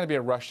there's not going to be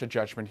a rush to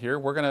judgment here.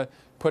 We're going to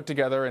put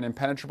together an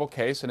impenetrable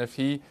case, and if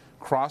he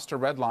crossed a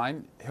red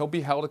line, he'll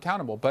be held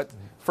accountable. But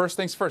first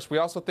things first, we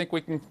also think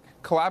we can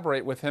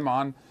collaborate with him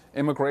on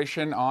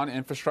immigration, on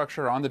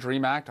infrastructure, on the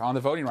DREAM Act, on the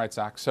Voting Rights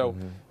Act. So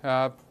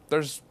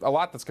there's a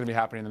lot that's going to be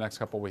happening in the next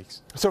couple of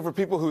weeks. So for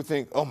people who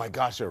think, oh my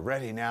gosh, they're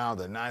ready now,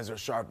 the knives are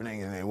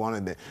sharpening, and they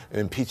wanted the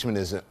impeachment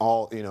isn't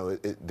all, you know,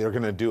 they're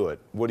going to do it.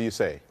 What do you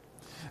say?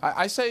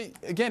 I say,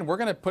 again, we're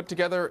going to put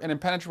together an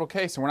impenetrable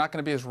case, and we're not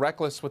going to be as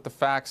reckless with the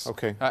facts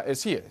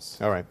as he is.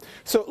 All right.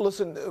 So,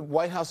 listen,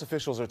 White House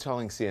officials are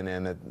telling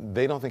CNN that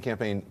they don't think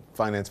campaign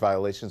finance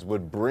violations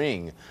would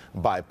bring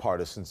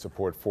bipartisan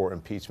support for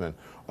impeachment.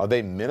 Are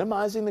they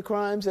minimizing the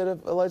crimes that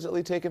have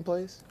allegedly taken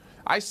place?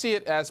 I see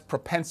it as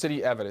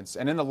propensity evidence,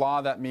 and in the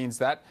law that means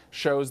that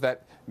shows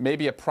that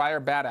maybe a prior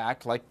bad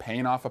act, like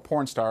paying off a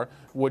porn star,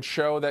 would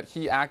show that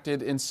he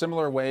acted in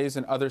similar ways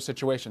in other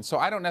situations. So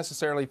I don't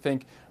necessarily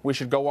think we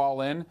should go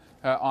all in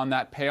on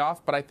that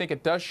payoff, but I think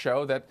it does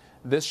show that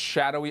this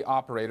shadowy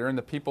operator and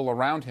the people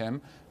around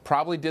him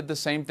probably did the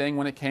same thing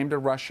when it came to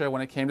Russia,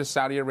 when it came to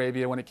Saudi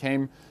Arabia, when it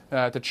came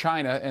to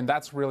China, and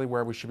that's really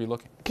where we should be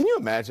looking. Can you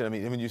imagine, I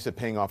mean, when you said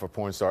paying off a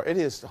porn star, it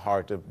is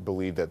hard to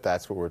believe that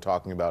that's what we're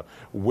talking about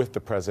with the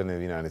President of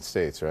the United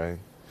States, right?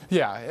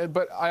 Yeah,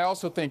 but I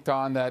also think,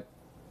 Don, that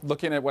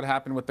looking at what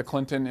happened with the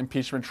Clinton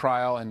impeachment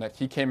trial and that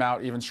he came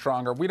out even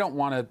stronger, we don't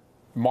want to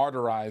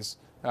martyrize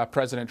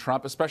President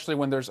Trump, especially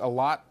when there's a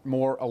lot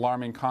more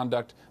alarming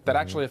conduct that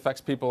actually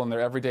affects people in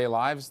their everyday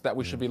lives that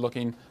we should be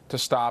looking to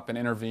stop and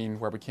intervene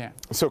where we can.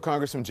 So,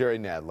 Congressman Jerry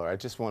Nadler, I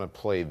just want to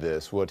play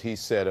this, what he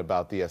said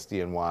about the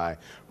SDNY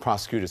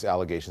prosecutors'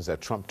 allegations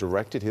that Trump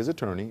directed his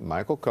attorney,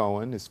 Michael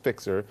Cohen, his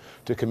fixer,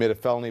 to commit a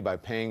felony by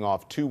paying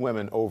off 2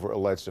 women over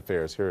alleged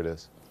affairs. Here it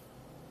is.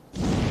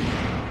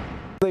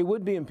 they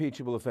would be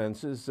impeachable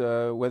offenses.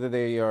 Whether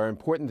they are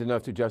important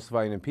enough to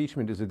justify an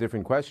impeachment is a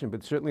different question,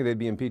 but certainly they'd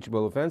be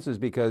impeachable offenses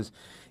because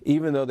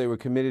even though they were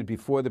committed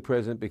before the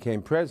president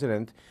became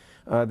president,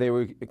 they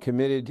were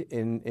committed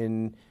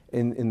in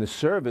the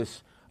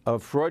service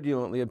of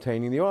fraudulently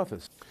obtaining the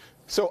office.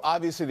 So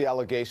obviously the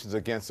allegations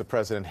against the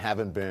president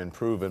haven't been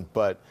proven,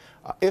 but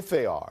if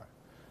they are,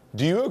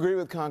 do you agree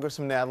with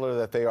Congressman Nadler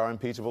that they are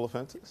impeachable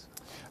offenses?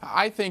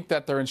 I think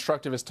that they're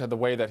instructive as to the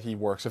way that he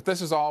works. If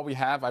this is all we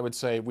have, I would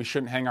say we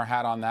shouldn't hang our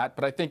hat on that.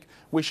 But I think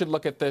we should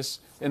look at this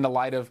in the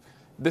light of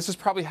this is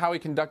probably how he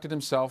conducted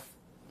himself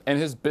in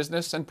his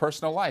business and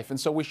personal life. And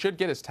so we should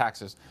get his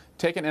taxes,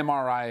 take an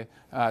MRI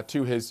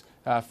to his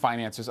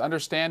finances,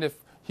 understand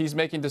if he's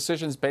making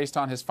decisions based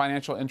on his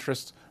financial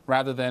interests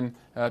rather than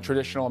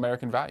traditional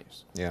American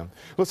values. Yeah.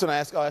 Listen,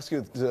 I'll ask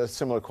you a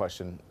similar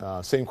question,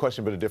 same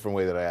question but a different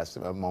way that I asked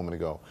a moment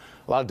ago.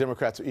 A lot of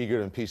Democrats are eager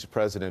to impeach the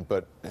president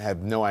but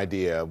have no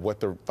idea what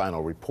the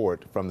final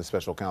report from the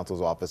special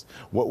counsel's office,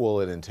 what will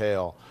it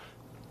entail.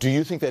 Do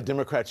you think that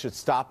Democrats should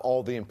stop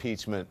all the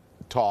impeachment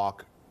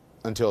talk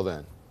until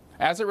then?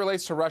 As it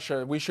relates to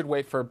Russia, we should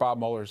wait for Bob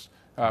Mueller's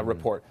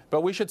report.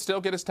 But we should still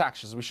get his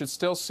taxes. We should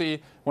still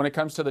see, when it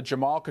comes to the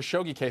Jamal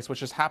Khashoggi case,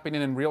 which is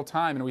happening in real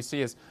time, and we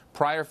see his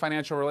prior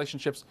financial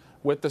relationships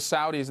with the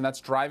Saudis, and that's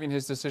driving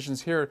his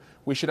decisions here,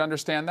 we should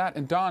understand that.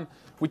 And Don,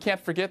 we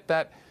can't forget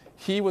that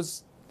he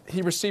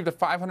received a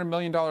 $500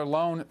 million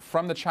loan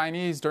from the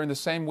Chinese during the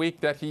same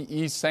week that he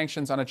eased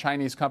sanctions on a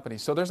Chinese company.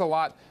 So there's a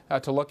lot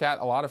to look at,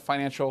 a lot of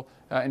financial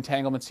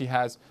entanglements he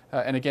has.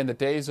 And again, the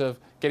days of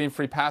getting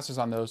free passes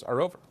on those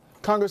are over.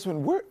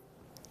 Congressman,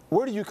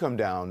 where do you come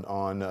down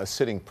on a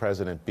sitting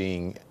president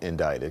being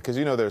indicted? Because,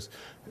 you know, there's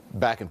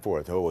back and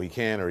forth. Oh, well, he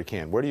can or he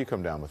can't. Where do you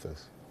come down with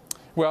this?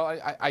 Well,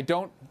 I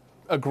don't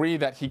agree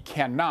that he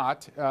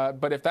cannot,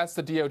 but if that's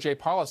the DOJ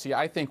policy,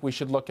 I think we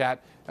should look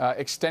at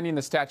extending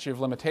the statute of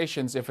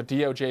limitations if a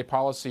DOJ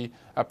policy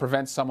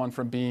prevents someone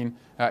from being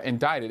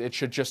indicted. It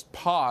should just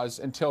pause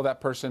until that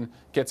person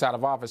gets out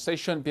of office. They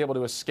shouldn't be able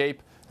to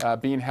escape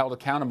being held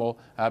accountable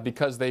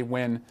because they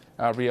win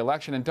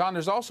re-election. And Don,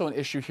 there's also an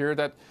issue here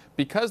that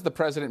because the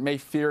president may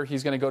fear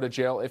he's going to go to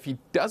jail if he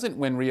doesn't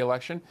win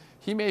re-election,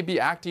 he may be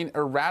acting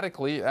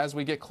erratically as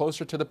we get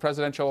closer to the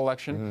presidential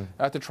election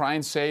to try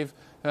and save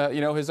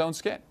his own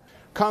skin.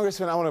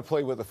 Congressman, I want to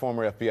play what the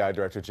former FBI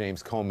Director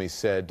James Comey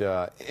said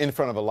in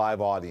front of a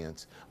live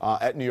audience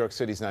at New York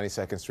City's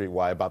 92nd Street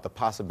Y about the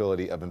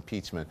possibility of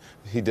impeachment.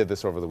 He did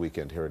this over the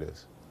weekend. Here it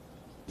is.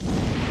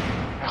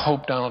 I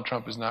hope Donald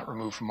Trump is not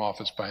removed from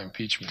office by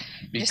impeachment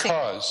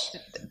because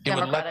it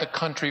would let the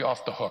country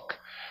off the hook.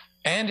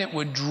 And it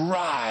would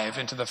drive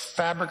into the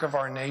fabric of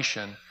our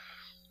nation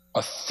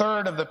a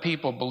third of the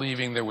people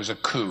believing there was a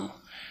coup.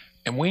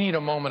 And we need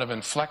a moment of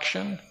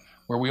inflection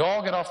where we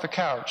all get off the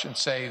couch and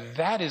say,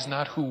 that is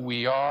not who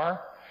we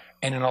are,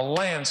 and in a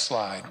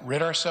landslide,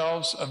 rid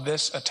ourselves of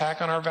this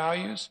attack on our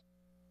values.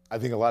 I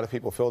think a lot of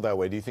people feel that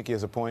way. Do you think he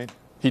has a point?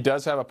 He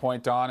does have a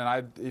point, Don,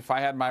 and if I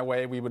had my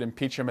way, we would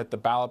impeach him at the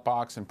ballot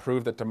box and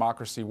prove that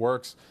democracy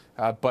works.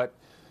 But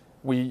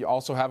we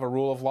also have a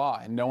rule of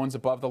law, and no one's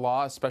above the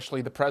law,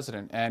 especially the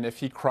president. And if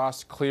he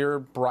crossed clear,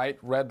 bright,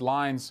 red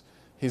lines,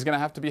 he's going to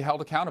have to be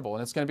held accountable.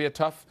 And it's going to be a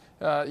tough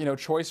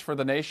choice for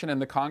the nation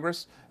and the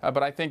Congress.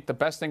 But I think the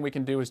best thing we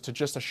can do is to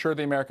just assure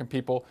the American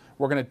people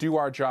we're going to do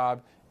our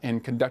job in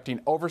conducting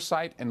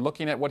oversight and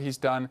looking at what he's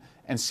done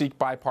and seek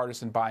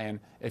bipartisan buy-in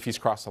if he's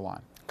crossed the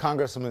line.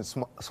 Congressman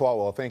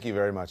Swalwell, thank you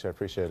very much. I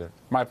appreciate it.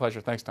 My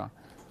pleasure. Thanks, Don.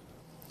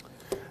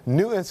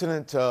 New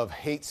incident of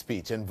hate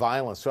speech and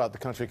violence throughout the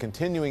country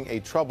continuing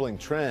a troubling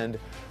trend.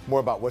 More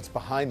about what's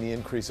behind the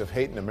increase of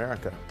hate in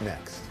America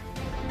next.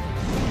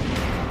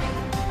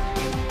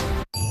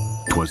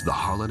 'Twas the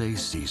holiday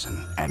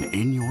season, and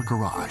in your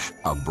garage,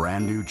 a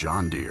brand new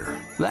John Deere.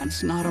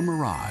 That's not a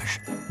mirage.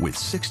 With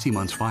 60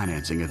 months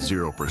financing at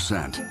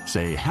 0%,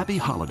 say happy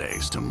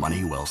holidays to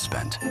money well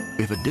spent.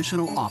 If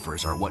additional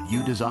offers are what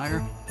you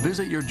desire,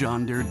 visit your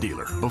John Deere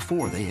dealer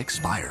before they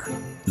expire.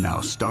 Now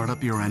start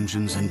up your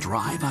engines and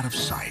drive out of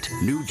sight.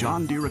 New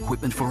John Deere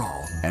equipment for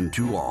all, and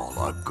to all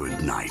a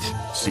good night.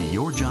 See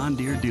your John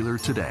Deere dealer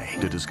today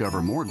to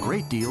discover more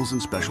great deals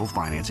and special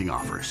financing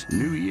offers.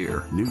 New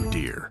year, new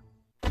Deere.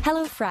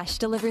 HelloFresh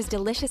delivers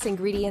delicious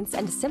ingredients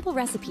and simple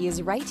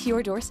recipes right to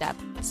your doorstep.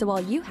 So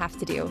all you have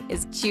to do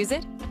is choose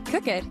it,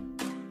 cook it,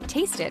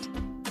 taste it,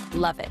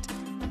 love it.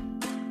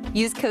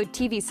 Use code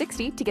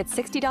TV60 to get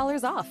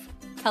 $60 off.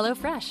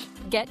 HelloFresh,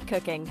 get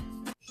cooking.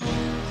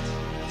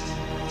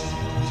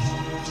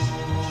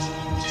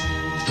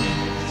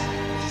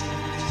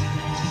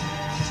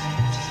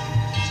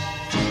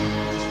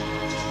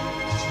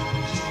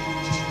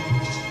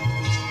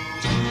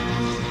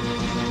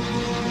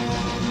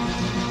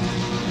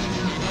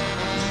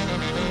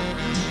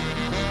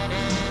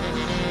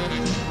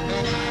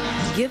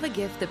 Give a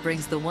gift that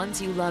brings the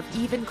ones you love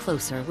even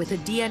closer with a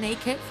DNA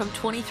kit from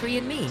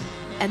 23andMe.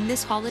 And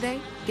this holiday,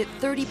 get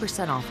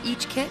 30% off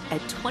each kit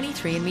at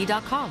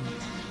 23andMe.com.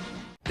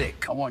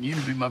 Dick, I want you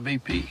to be my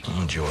VP.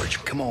 Oh,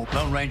 George, come on.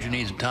 Lone Ranger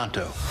needs a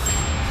Tonto.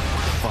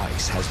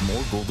 Vice has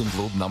more Golden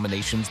Globe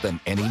nominations than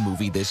any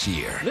movie this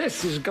year.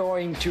 This is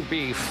going to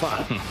be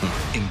fun.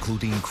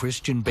 Including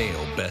Christian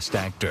Bale, Best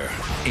Actor,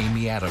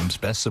 Amy Adams,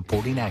 Best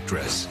Supporting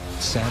Actress,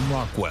 Sam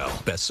Rockwell,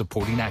 Best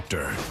Supporting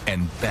Actor,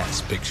 and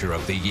Best Picture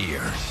of the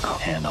Year. I'll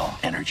handle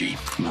energy,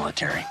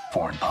 military,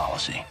 foreign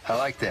policy. I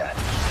like that.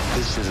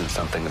 This isn't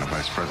something that a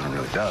vice president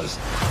really does.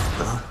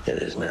 Well,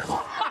 it is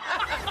now.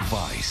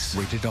 Vice,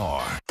 rated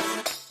R.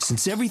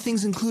 Since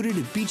everything's included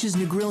at Beaches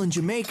New Grill in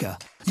Jamaica,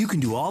 you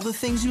can do all the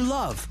things you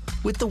love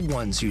with the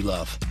ones you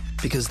love.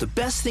 Because the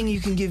best thing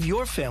you can give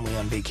your family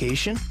on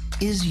vacation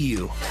is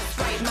you. That's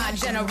right, my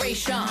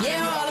generation.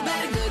 Yeah, all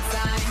about a good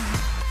time.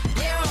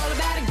 Yeah, all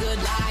about a good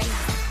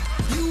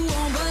life. You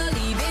won't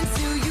believe it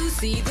till you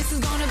see. This is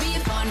gonna be a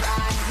fun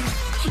ride.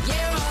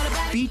 Yeah, all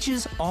about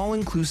Beaches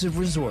All-Inclusive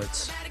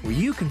Resorts, where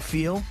you can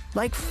feel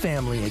like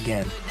family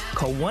again.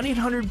 Call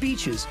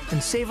 1-800-BEACHES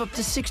and save up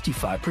to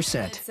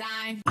 65%.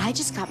 I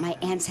just got my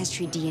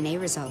Ancestry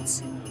DNA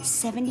results.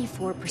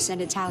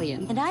 74%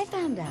 Italian. And I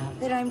found out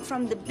that I'm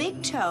from the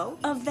big toe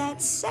of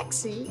that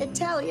sexy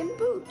Italian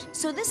boot.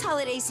 So this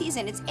holiday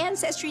season, it's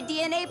Ancestry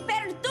DNA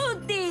per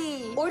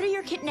tutti. Order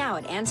your kit now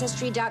at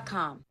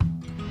Ancestry.com.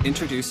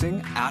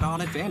 Introducing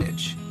Add-on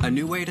Advantage, a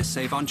new way to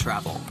save on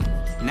travel.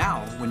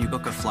 Now, when you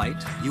book a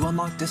flight, you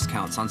unlock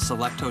discounts on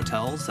select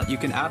hotels that you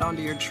can add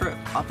onto your trip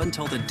up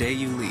until the day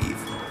you leave.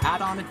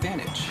 Add-on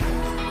Advantage.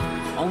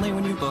 Only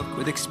when you book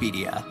with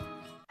Expedia.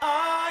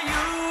 Are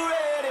you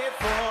ready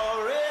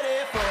for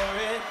it?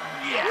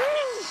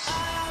 Yes!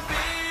 I've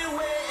been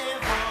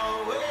waiting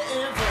for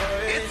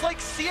it. It's like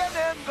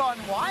CNN gone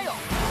wild.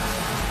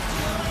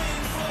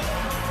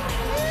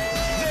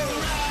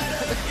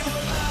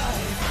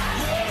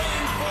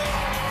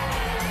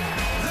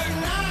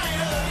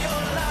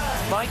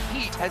 My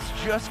heat has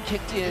just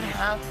kicked in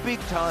big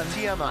time.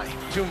 TMI.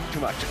 Too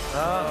much.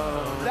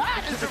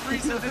 That is the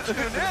reason to tune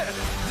in.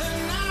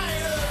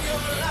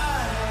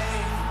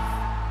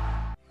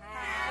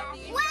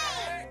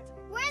 Wait!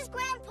 Where's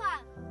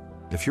Grandpa?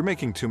 If you're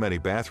making too many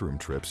bathroom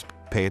trips,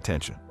 pay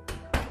attention.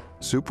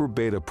 Super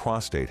Beta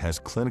Prostate has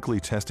clinically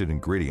tested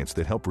ingredients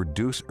that help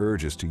reduce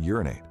urges to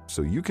urinate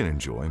so you can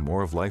enjoy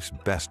more of life's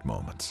best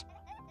moments.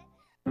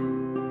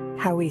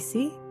 How we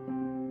see,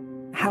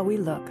 how we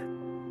look.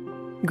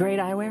 Great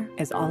eyewear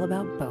is all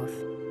about both.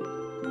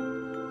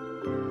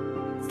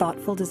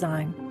 Thoughtful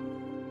design.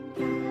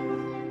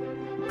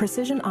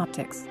 Precision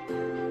optics.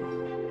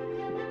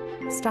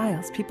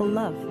 Styles people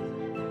love.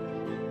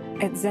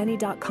 At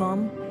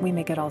Zenni.com, we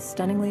make it all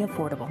stunningly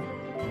affordable.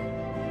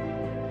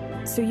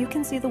 So you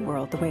can see the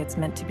world the way it's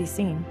meant to be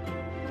seen.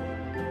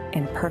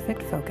 In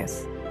perfect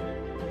focus.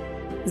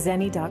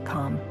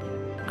 Zenni.com.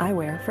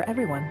 Eyewear for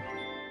everyone.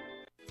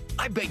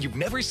 I bet you've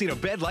never seen a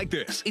bed like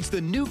this. It's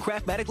the new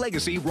Craftmatic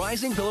Legacy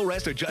Rising Pillow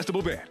Rest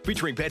Adjustable Bed,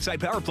 featuring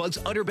bedside power plugs,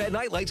 underbed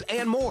nightlights,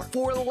 and more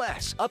for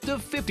less, up to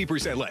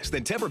 50% less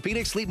than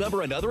Tempur-Pedic, Sleep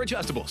Number, and other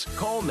adjustables.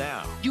 Call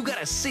now. You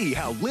gotta see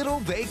how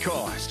little they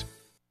cost.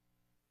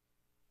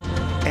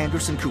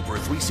 Anderson Cooper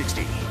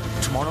 360,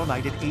 tomorrow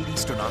night at 8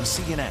 Eastern on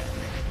CNN.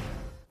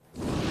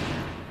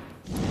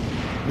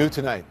 New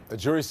tonight, a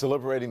jury's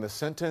deliberating the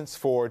sentence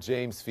for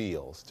James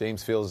Fields.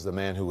 James Fields is the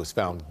man who was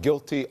found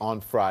guilty on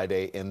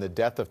Friday in the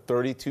death of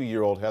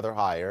 32-year-old Heather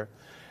Heyer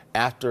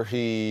after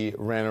he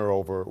ran her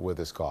over with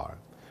his car.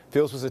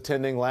 Fields was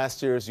attending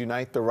last year's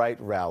Unite the Right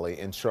rally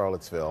in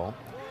Charlottesville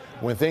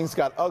when things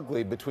got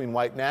ugly between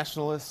white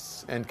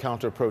nationalists and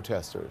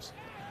counter-protesters.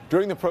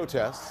 During the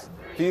protests,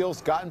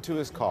 Fields got into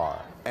his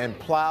car and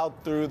plowed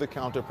through the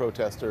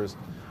counter-protesters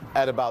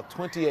at about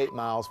 28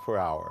 miles per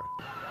hour.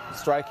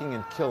 Striking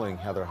and killing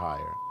Heather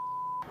Heyer.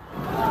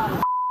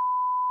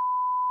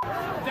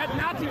 That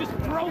Nazi just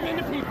drove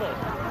into people.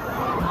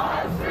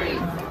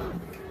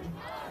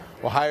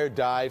 Well, Heyer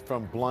died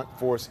from blunt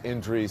force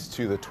injuries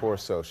to the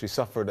torso. She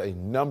suffered a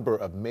number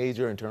of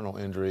major internal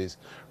injuries.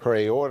 Her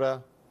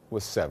aorta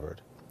was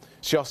severed.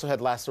 She also had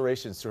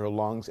lacerations to her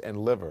lungs and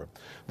liver.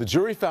 The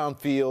jury found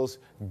Fields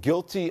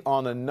guilty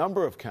on a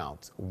number of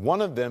counts,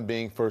 one of them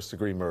being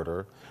first-degree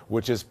murder,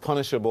 which is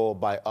punishable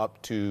by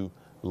up to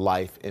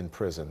life in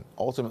prison.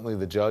 Ultimately,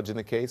 the judge in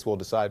the case will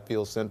decide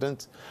Fields'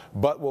 sentence,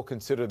 but will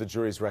consider the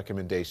jury's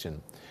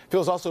recommendation.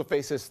 Fields also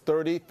faces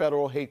 30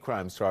 federal hate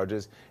crimes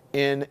charges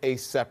in a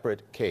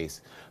separate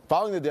case.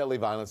 Following the deadly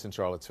violence in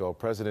Charlottesville,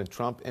 President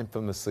Trump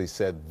infamously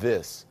said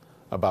this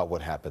about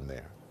what happened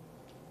there.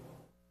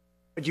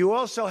 But you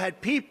also had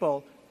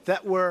people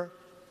that were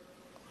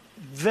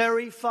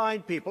very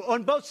fine people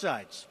on both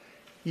sides.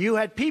 You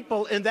had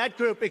people in that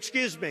group,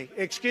 excuse me,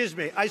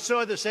 I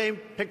saw the same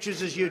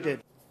pictures as you did.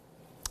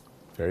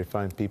 Very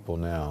fine people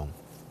now.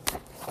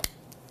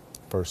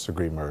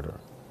 First-degree murder.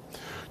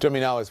 Joining me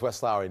now is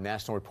Wes Lowery,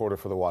 national reporter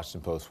for The Washington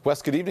Post. Wes,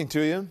 good evening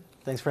to you.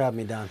 Thanks for having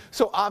me, Don.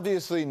 So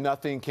obviously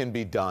nothing can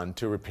be done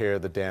to repair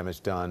the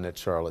damage done at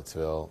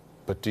Charlottesville,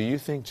 but do you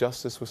think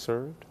justice was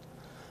served?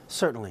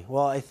 Certainly.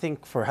 Well, I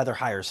think for Heather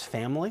Heyer's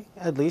family,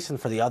 at least, and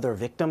for the other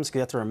victims, you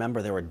have to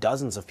remember there were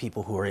dozens of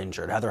people who were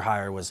injured. Heather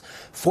Heyer was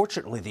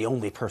fortunately the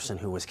only person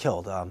who was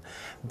killed,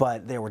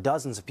 but there were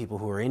dozens of people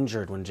who were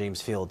injured when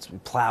James Fields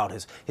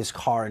plowed his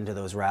car into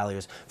those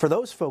ralliers. For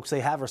those folks, they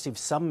have received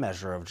some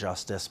measure of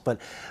justice, but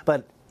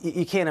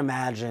you can't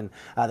imagine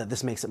that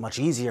this makes it much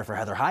easier for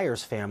Heather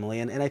Heyer's family.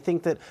 And I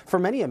think that for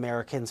many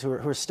Americans who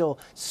are still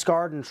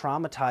scarred and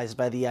traumatized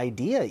by the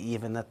idea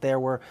even that there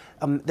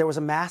was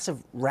a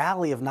massive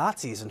rally of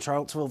Nazis in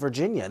Charlottesville,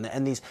 Virginia,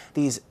 and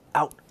these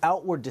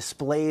outward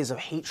displays of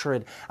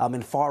hatred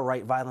and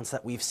far-right violence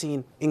that we've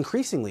seen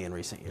increasingly in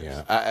recent years.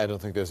 Yeah, I don't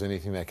think there's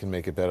anything that can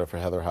make it better for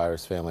Heather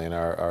Heyer's family, and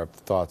our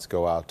thoughts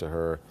go out to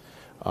her.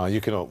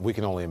 We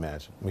can only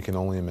imagine. We can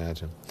only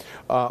imagine.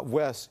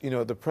 Wes, you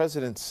know, the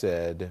president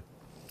said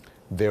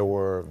there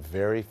were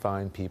very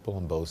fine people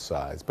on both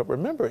sides. But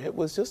remember, it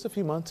was just a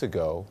few months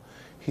ago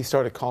he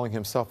started calling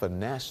himself a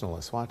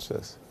nationalist. Watch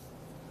this.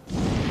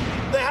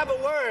 They have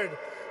a word.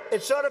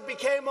 It sort of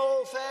became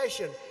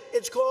old-fashioned.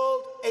 It's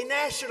called a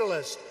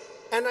nationalist.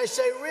 And I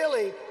say,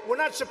 really, we're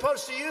not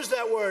supposed to use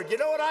that word. You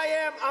know what I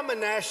am? I'm a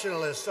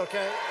nationalist,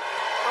 okay?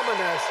 I'm a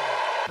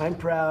nationalist. I'm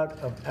proud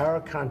of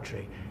our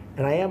country.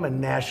 And I am a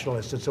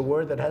nationalist. It's a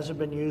word that hasn't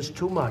been used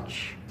too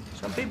much.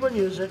 Some people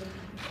use it,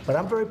 but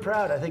I'm very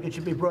proud. I think it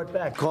should be brought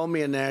back. Call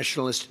me a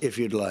nationalist if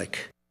you'd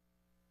like.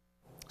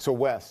 So,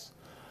 Wes,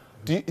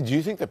 do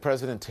you think the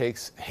president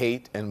takes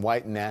hate and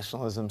white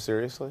nationalism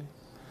seriously?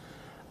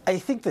 I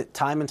think that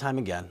time and time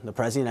again, the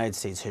President of the United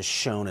States has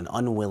shown an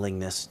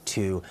unwillingness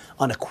to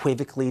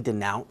unequivocally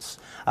denounce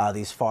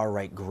these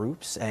far-right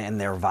groups and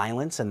their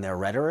violence and their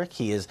rhetoric.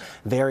 He has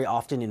very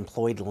often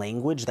employed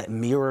language that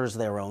mirrors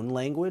their own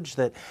language.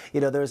 That,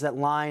 you know, there's that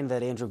line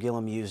that Andrew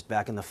Gillum used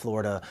back in the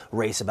Florida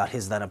race about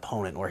his then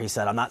opponent, where he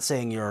said, "I'm not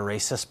saying you're a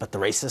racist, but the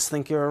racists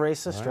think you're a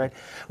racist," right?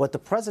 What the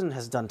president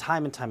has done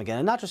time and time again,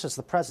 and not just as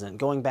the president,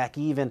 going back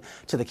even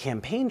to the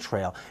campaign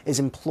trail, is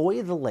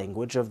employ the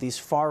language of these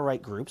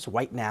far-right groups,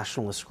 white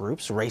nationalist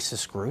groups,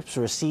 racist groups,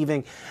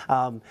 receiving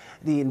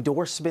the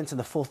endorsements and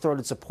the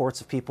full-throated supports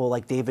of people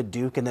like David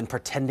Duke, and then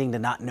pretending to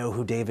not know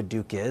who David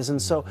Duke is.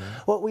 And so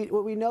what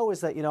we know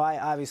is that, you know, I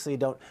obviously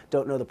don't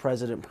know the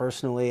president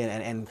personally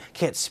and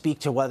can't speak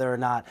to whether or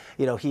not,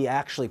 you know, he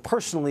actually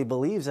personally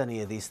believes any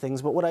of these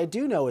things. But what I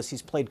do know is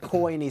he's played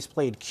coy and he's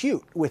played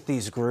cute with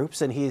these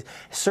groups, and he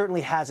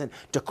certainly hasn't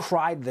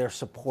decried their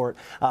support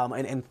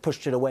and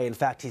pushed it away. In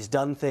fact, he's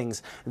done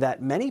things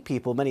that many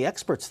people, many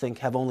experts think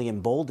have only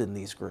emboldened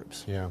these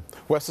groups. Yeah.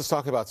 Wes, let's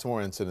talk about some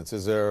more incidents.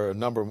 Is there a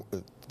number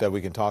that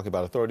we can talk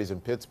about? Authorities in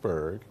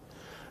Pittsburgh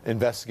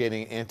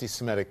investigating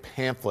anti-Semitic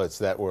pamphlets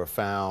that were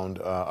found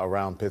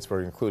around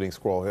Pittsburgh, including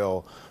Squirrel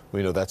Hill.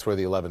 We know that's where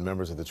the 11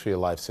 members of the Tree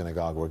of Life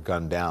Synagogue were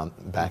gunned down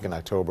back in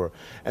October.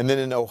 And then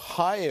in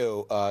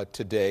Ohio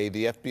today,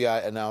 the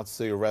FBI announced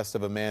the arrest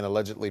of a man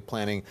allegedly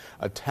planning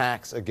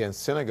attacks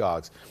against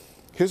synagogues.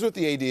 Here's what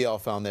the ADL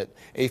found, that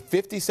a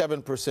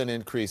 57%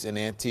 increase in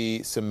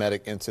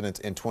anti-Semitic incidents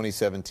in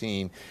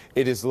 2017.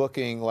 It is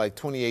looking like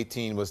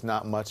 2018 was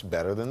not much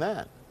better than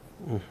that.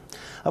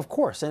 Of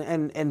course,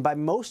 and by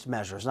most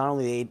measures, not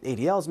only the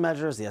ADL's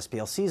measures, the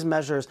SPLC's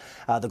measures,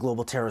 the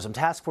Global Terrorism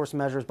Task Force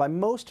measures, by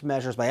most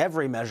measures, by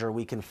every measure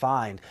we can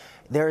find,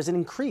 there is an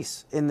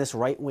increase in this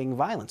right-wing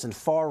violence and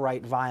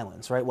far-right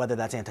violence, right? Whether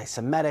that's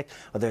anti-Semitic,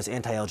 whether it's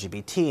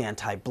anti-LGBT,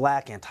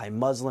 anti-black,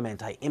 anti-Muslim,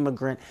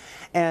 anti-immigrant.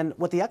 And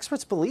what the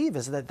experts believe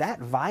is that that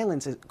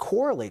violence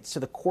correlates to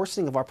the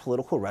coarsening of our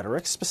political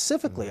rhetoric,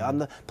 specifically on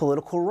the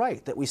political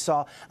right, that we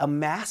saw a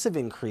massive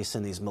increase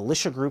in these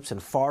militia groups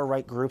and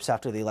far-right groups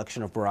after the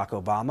election of Barack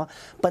Obama,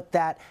 but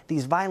that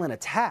these violent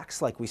attacks,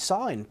 like we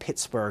saw in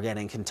Pittsburgh and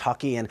in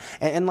Kentucky,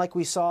 and like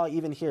we saw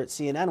even here at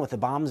CNN with the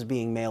bombs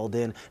being mailed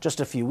in just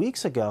a few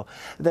weeks ago,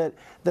 that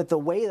the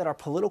way that our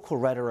political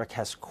rhetoric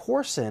has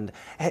coarsened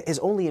is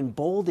only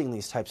emboldening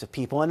these types of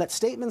people, and that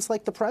statements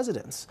like the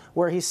president's,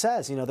 where he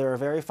says, you know, there are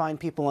very fine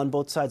people on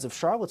both sides of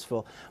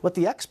Charlottesville, what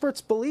the experts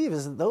believe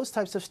is that those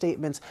types of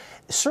statements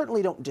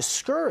certainly don't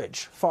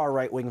discourage far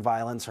right-wing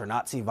violence or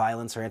Nazi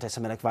violence or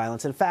anti-Semitic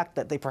violence. In fact,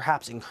 that they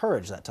perhaps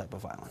encourage that type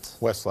of violence.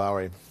 Wes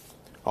Lowery,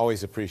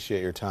 always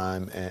appreciate your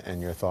time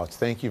and your thoughts.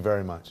 Thank you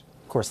very much.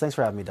 Of course. Thanks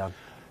for having me, Don.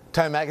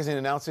 Time Magazine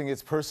announcing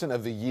its Person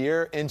of the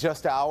Year in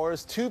just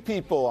hours. 2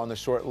 people on the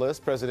short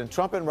list, President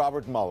Trump and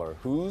Robert Mueller.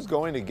 Who's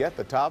going to get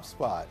the top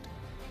spot?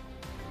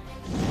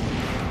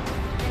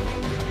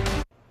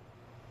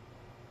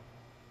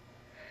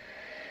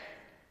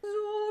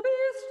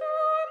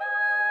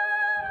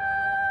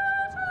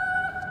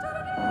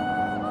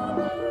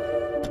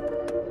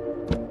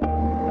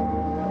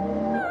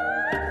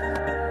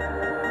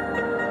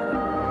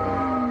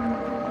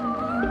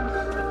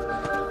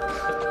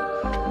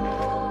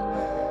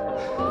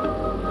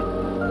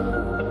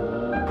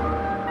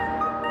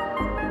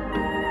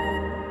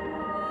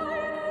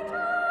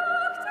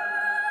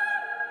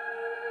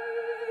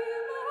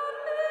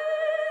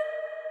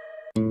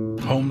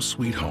 Home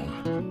sweet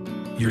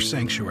home, your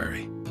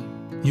sanctuary.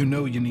 You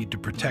know you need to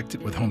protect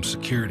it with home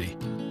security,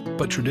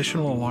 But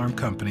traditional alarm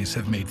companies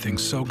have made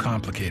things so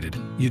complicated,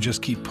 you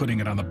just keep putting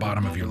it on the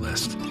bottom of your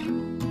list.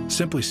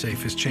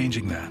 SimpliSafe is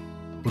changing that,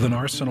 with an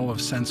arsenal of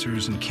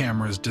sensors and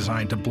cameras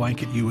designed to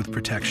blanket you with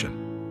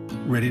protection,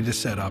 ready to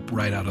set up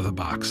right out of the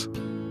box.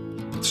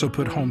 So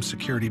put home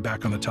security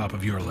back on the top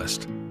of your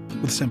list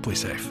with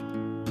SimpliSafe.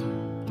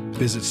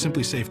 Visit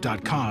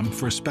simplisafe.com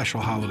for a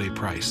special holiday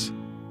price.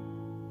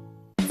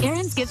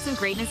 Aaron's Gifts of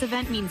Greatness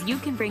event means you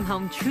can bring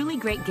home truly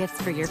great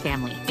gifts for your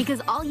family. Because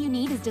all you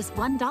need is just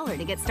 $1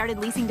 to get started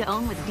leasing to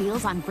own with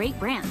deals on great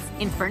brands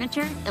in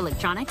furniture,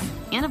 electronics,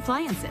 and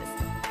appliances.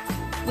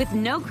 With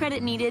no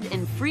credit needed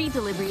and free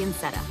delivery and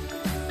setup.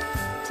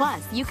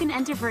 Plus, you can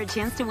enter for a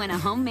chance to win a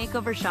home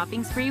makeover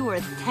shopping spree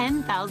worth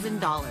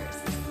 $10,000.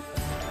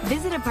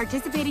 Visit a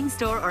participating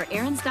store or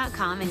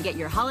Aaron's.com and get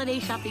your holiday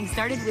shopping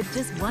started with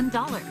just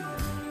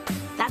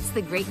 $1. That's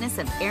the greatness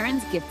of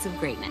Aaron's Gifts of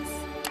Greatness.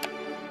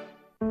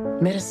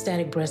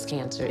 Metastatic breast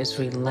cancer is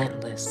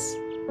relentless.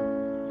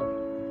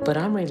 But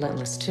I'm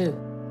relentless too.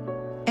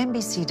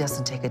 MBC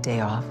doesn't take a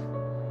day off,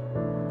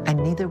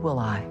 and neither will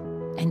I.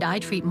 And I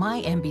treat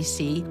my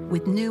MBC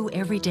with new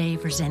Everyday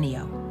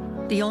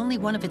Verzenio, the only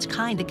one of its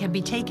kind that can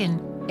be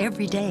taken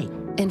every day.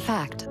 In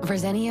fact,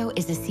 Verzenio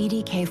is a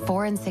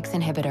CDK4 and 6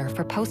 inhibitor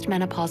for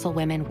postmenopausal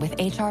women with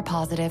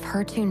HR-positive,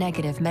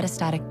 HER2-negative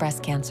metastatic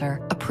breast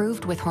cancer,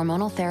 approved with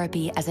hormonal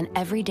therapy as an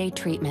everyday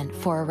treatment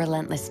for a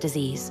relentless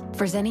disease.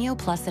 Verzenio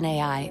plus an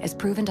AI is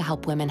proven to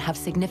help women have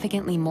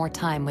significantly more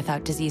time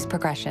without disease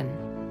progression.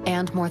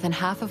 And more than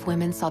half of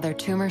women saw their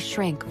tumors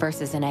shrink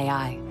versus an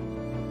AI.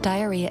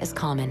 Diarrhea is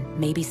common,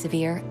 may be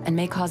severe, and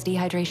may cause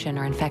dehydration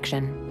or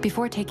infection.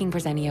 Before taking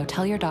Verzenio,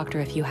 tell your doctor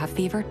if you have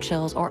fever,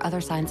 chills, or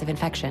other signs of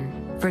infection.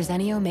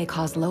 Verzenio may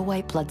cause low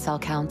white blood cell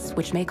counts,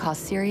 which may cause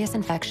serious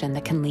infection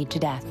that can lead to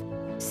death.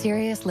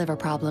 Serious liver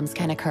problems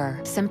can occur.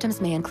 Symptoms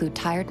may include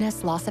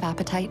tiredness, loss of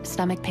appetite,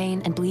 stomach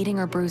pain, and bleeding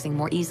or bruising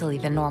more easily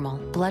than normal.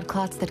 Blood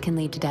clots that can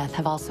lead to death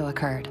have also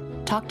occurred.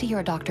 Talk to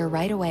your doctor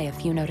right away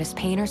if you notice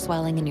pain or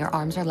swelling in your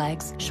arms or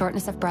legs,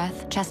 shortness of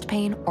breath, chest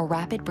pain, or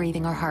rapid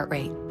breathing or heart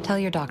rate. Tell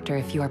your doctor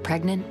if you are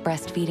pregnant,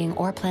 breastfeeding,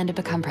 or plan to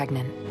become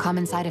pregnant.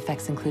 Common side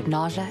effects include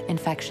nausea,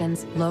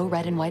 infections, low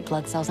red and white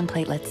blood cells and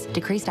platelets,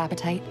 decreased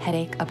appetite,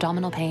 headache,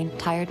 abdominal pain,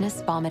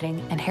 tiredness, vomiting,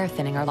 and hair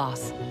thinning or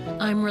loss.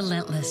 I'm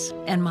relentless,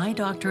 and my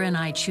doctor and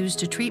I choose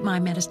to treat my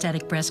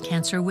metastatic breast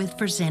cancer with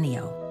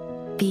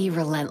Verzenio. Be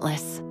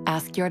relentless.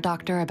 Ask your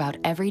doctor about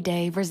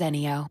Everyday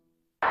Verzenio.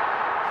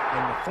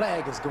 And the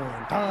flag is going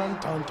dun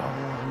dun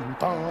dun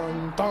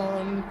dun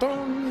dun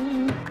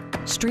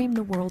dun. Stream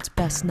the world's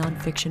best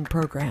nonfiction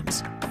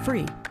programs,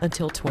 free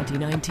until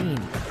 2019.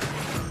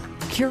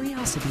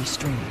 Curiosity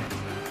Stream,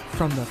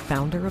 from the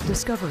founder of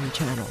Discovery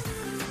Channel.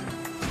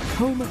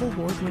 Home of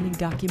award-winning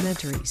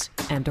documentaries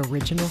and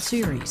original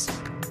series.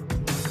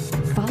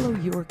 Follow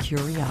your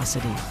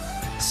curiosity.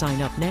 Sign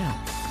up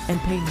now and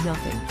pay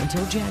nothing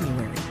until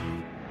January.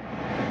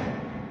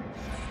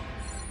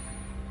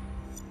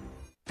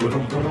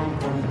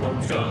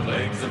 Got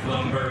legs of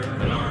lumber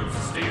and arms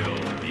of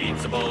steel. He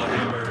eats a bowl of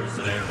hammers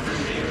at every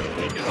meal.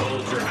 He can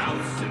hold your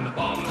house in the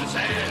palm of his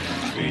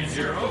hand. He's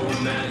your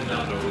old man,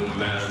 not old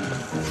man.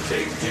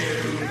 Big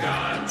Jim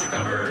got you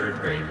covered.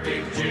 Great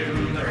Big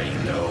Jim, there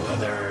ain't no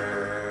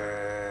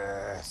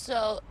other.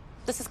 So,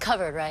 this is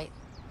covered, right?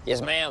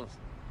 Yes, ma'am.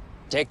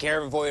 Take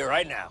care of it for you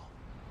right now.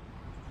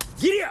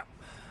 Giddy up!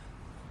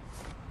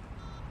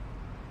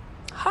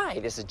 Hi,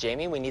 this is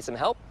Jamie. We need some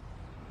help.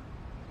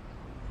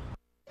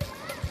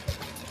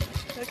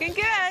 Looking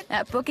good.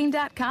 At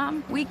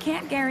Booking.com, we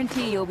can't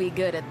guarantee you'll be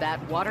good at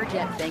that water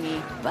jet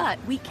thingy, but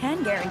we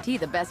can guarantee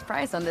the best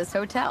price on this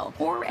hotel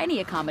or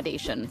any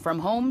accommodation from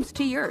homes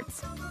to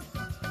yurts.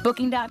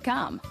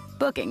 Booking.com.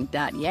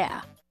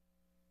 Booking.yeah.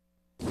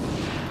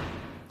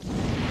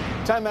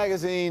 Time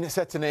magazine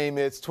set to name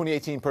its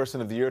 2018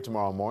 Person of the Year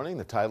tomorrow morning.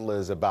 The title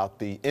is about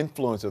the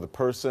influence of the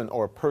person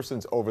or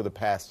persons over the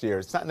past year.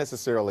 It's not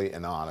necessarily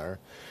an honor.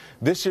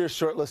 This year's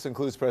shortlist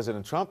includes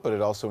President Trump, but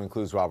it also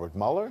includes Robert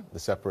Mueller, the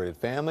separated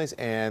families,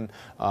 and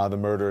the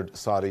murdered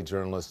Saudi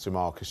journalist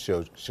Jamal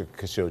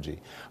Khashoggi.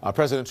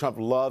 President Trump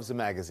loves the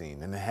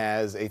magazine and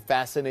has a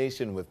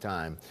fascination with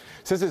Time.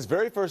 Since his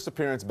very first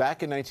appearance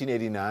back in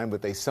 1989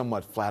 with a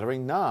somewhat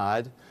flattering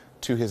nod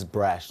to his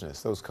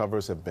brashness. Those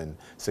covers have been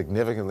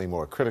significantly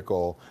more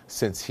critical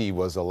since he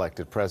was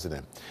elected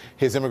president.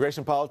 His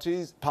immigration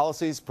policies,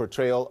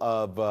 portrayal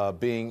of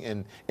being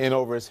in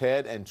over his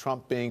head, and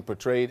Trump being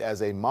portrayed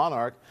as a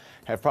monarch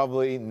have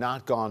probably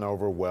not gone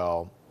over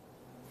well.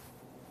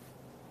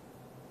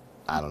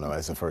 I don't know,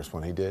 as the first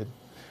one he did.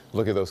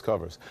 Look at those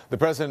covers. The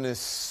president is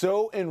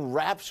so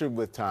enraptured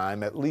with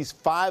Time, at least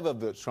 5 of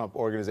the Trump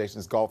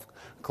Organization's golf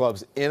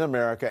clubs in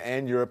America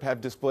and Europe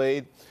have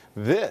displayed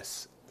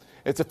this.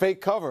 It's a fake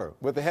cover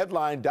with the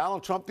headline,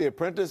 Donald Trump, the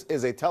Apprentice,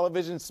 is a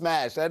television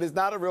smash. That is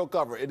not a real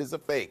cover. It is a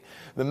fake.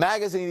 The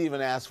magazine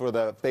even asked for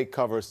the fake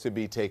covers to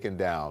be taken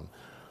down.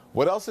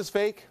 What else is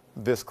fake?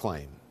 This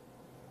claim.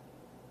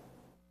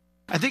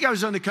 I think I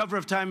was on the cover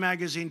of Time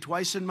magazine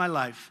twice in my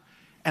life,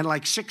 and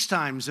like 6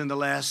 times in the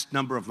last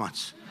number of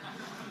months.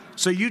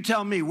 So you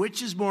tell me,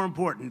 which is more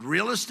important,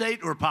 real estate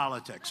or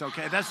politics?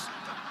 Okay,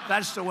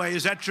 that's the way.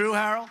 Is that true,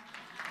 Harold?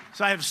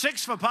 So I have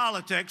 6 for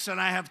politics,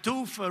 and I have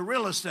 2 for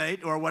real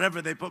estate, or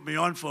whatever they put me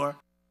on for.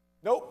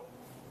 Nope.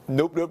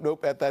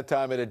 Nope. At that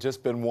time, it had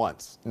just been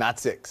once, not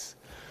 6.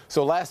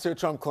 So last year,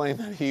 Trump claimed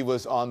that he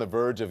was on the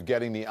verge of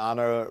getting the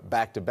honor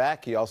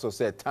back-to-back. He also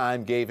said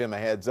time gave him a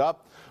heads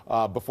up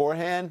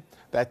beforehand.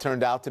 That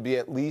turned out to be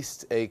at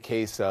least a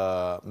case,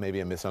 maybe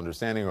a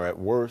misunderstanding, or at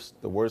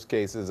worst, the worst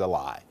case is a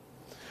lie.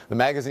 The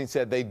magazine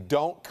said they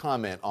don't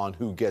comment on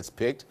who gets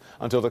picked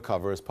until the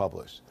cover is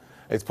published.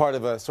 It's part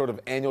of a sort of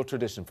annual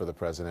tradition for the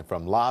president,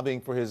 from lobbying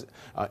for his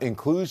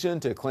inclusion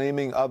to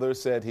claiming others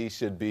said he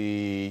should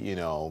be,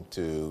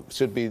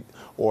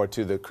 or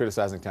to the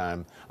criticizing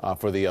time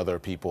for the other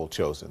people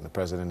chosen. The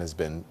president has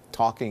been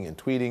talking and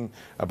tweeting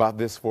about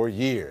this for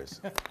years.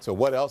 So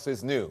what else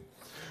is new?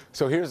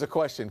 So here's a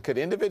question. Could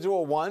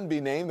individual 1 be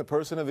named the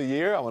person of the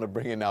year? I want to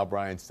bring in now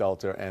Brian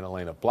Stelter and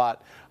Elena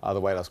Blott, the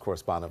White House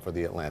correspondent for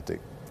The Atlantic.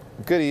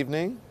 Good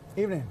evening.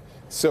 Evening.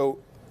 So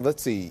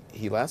let's see.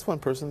 He last won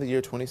Person of the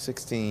Year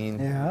 2016.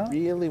 Yeah.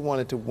 Really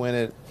wanted to win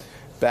it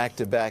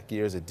back-to-back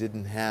years. It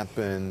didn't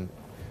happen.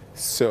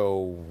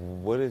 So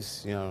what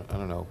is, I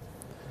don't know.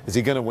 Is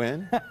he going to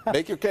win?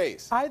 Make your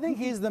case. I think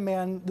he's the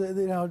man,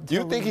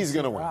 You think he's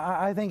going to win?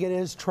 I think it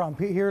is Trump.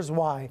 Here's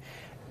why.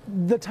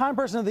 The Time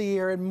Person of the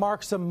Year, it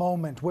marks a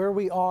moment where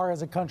we are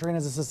as a country and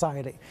as a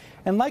society.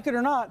 And like it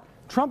or not,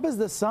 Trump is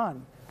the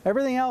sun.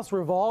 Everything else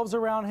revolves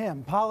around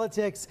him.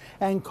 Politics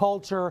and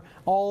culture,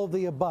 all of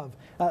the above.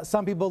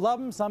 Some people love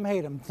him, some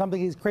hate him. Some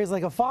think he's crazy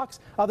like a fox,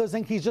 others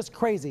think he's just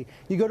crazy.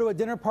 You go to a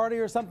dinner party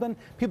or something,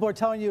 people are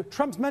telling you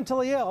Trump's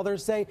mentally ill.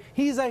 Others say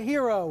he's a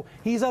hero,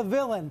 he's a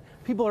villain.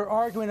 People are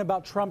arguing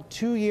about Trump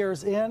 2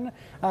 years in.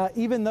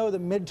 Even though the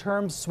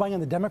midterms swung in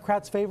the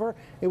Democrats' favor,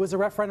 it was a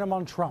referendum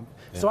on Trump.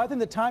 Yeah. So I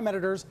think the Time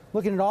editors,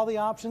 looking at all the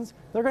options,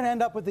 they're going to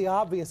end up with the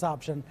obvious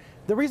option.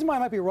 The reason why I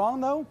might be wrong,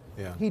 though,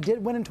 he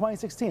did win in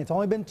 2016. It's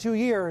only been 2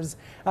 years.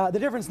 The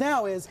difference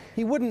now is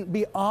he wouldn't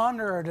be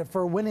honored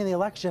for winning the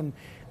election.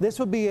 This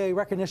would be a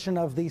recognition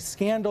of the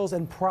scandals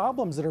and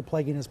problems that are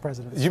plaguing his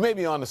presidency. You may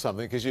be onto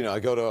something, because, I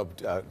go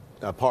to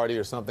a party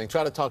or something.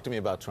 Try to talk to me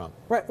about Trump.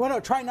 Right. Well, no,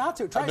 try not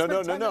to. Try no.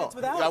 minutes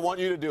without I want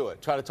you to do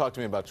it. Try to talk to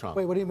me about Trump.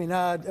 Wait, what do you mean?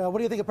 What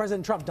do you think of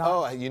President Trump, Don?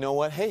 Oh, you know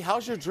what? Hey,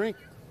 how's your drink?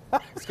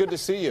 It's good to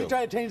see you. You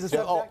try to change the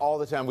subject? All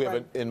the time. We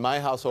have in my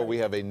household, we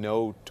have a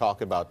no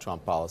talk about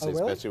Trump policy,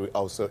 especially.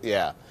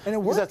 Yeah. And it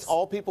works. That's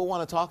all people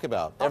want to talk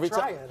about. Every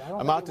time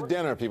I'm out to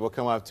dinner, people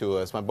come up to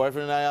us. My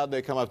boyfriend and I out,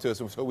 they come up to us,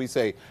 and so we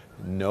say,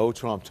 no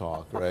Trump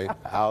talk, right?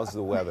 How's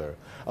the weather?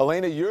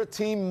 Elena, you're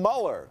Team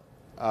Mueller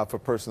for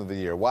Person of the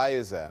Year. Why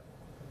is that?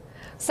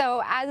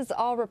 So, as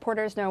all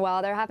reporters know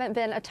well, there haven't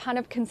been a ton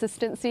of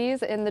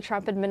consistencies in the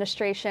Trump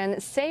administration,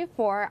 save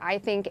for, I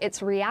think,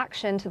 its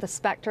reaction to the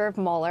specter of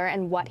Mueller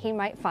and what he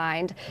might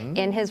find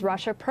in his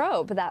Russia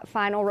probe, that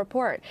final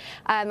report.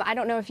 I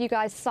don't know if you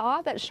guys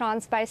saw that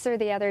Sean Spicer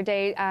the other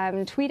day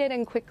tweeted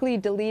and quickly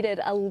deleted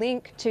a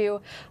link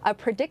to a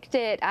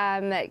predicted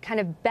kind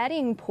of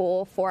betting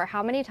pool for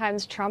how many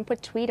times Trump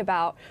would tweet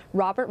about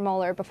Robert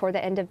Mueller before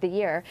the end of the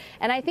year.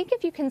 And I think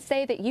if you can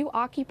say that you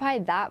occupy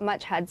that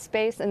much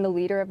headspace in the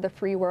leader of the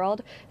free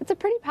world, it's a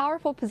pretty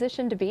powerful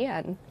position to be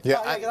in. Yeah,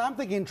 I'm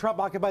thinking Trump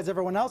occupies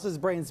everyone else's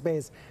brain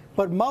space,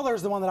 but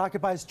Mueller's the one that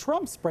occupies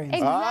Trump's brain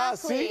space.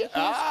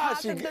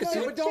 Exactly.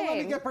 But don't let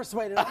me get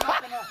persuaded.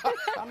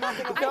 I'm not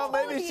gonna No,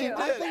 maybe she did.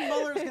 I think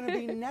Mueller's going to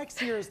be next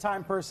year's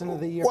Time Person of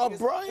the Year. Well,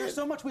 Brian, there's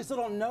so much we still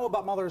don't know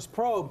about Mueller's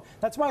probe.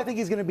 That's why I think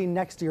he's going to be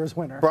next year's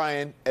winner.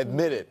 Brian,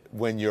 admit it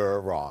when you're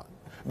wrong,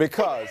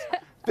 because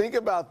think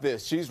about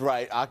this. She's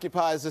right.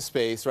 Occupies the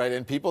space, right?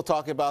 And people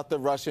talk about the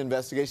Russia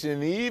investigation,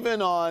 and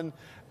even on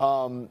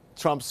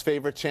Trump's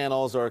favorite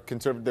channels or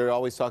conservative, they're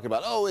always talking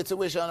about, oh, it's a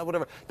wish on it,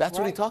 whatever. That's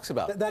what he talks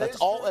about. That's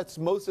all. That's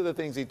most of the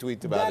things he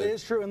tweets about. That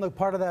is true, and look,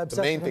 part of that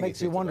obsession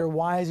makes you wonder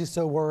why is he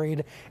so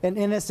worried. An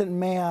innocent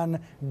man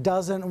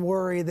doesn't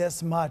worry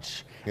this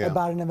much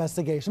about an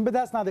investigation, but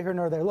that's neither here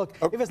nor there. Look,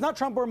 if it's not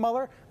Trump or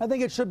Mueller, I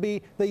think it should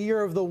be the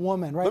year of the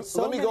woman, right?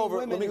 Let me go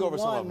over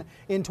some of them.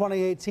 In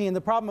 2018.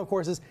 The problem, of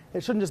course, is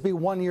it shouldn't just be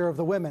 1 year of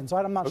the women. So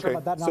I'm not sure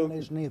about that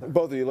nomination either.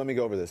 Both of you, let me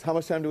go over this. How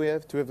much time do we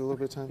have? Do we have a little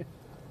bit of time?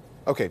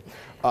 Okay,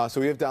 so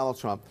we have Donald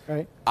Trump.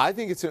 Right. I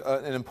think it's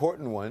an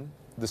important one,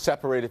 the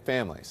separated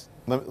families.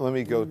 Let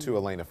me go to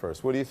Elena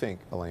first. What do you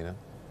think, Elena?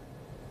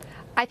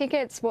 I think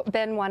it's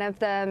been one of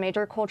the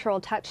major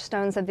cultural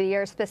touchstones of the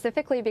year,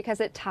 specifically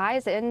because it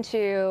ties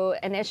into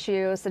an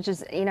issue such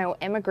as,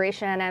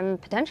 immigration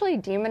and potentially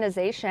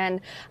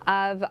demonization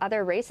of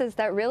other races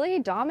that really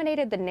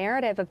dominated the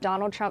narrative of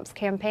Donald Trump's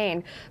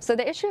campaign. So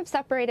the issue of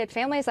separated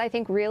families, I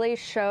think, really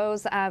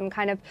shows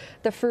kind of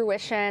the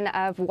fruition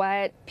of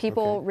what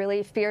people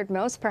really feared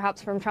most,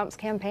 perhaps, from Trump's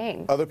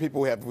campaign. Other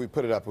people we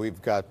put it up.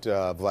 We've got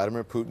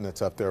Vladimir Putin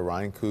that's up there,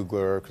 Ryan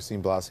Coogler,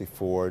 Christine Blasey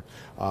Ford.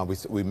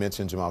 We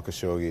mentioned Jamal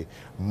Khashoggi.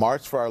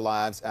 March for Our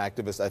Lives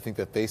activists, I think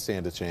that they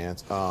stand a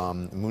chance.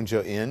 Moon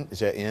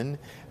Jae-in,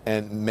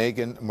 and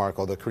Meghan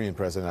Markle, the Korean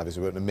president,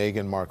 obviously, but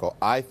Meghan Markle.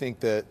 I think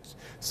that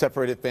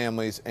separated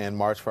families and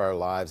March for Our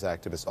Lives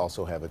activists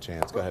also have a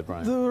chance. Go ahead,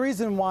 Brian. The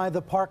reason why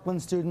the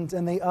Parkland students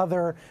and the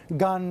other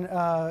gun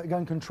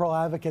control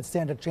advocates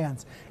stand a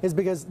chance is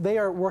because they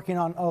are working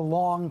on a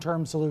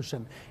long-term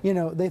solution. You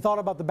know, they thought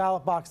about the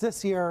ballot box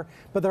this year,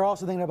 but they're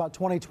also thinking about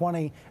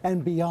 2020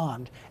 and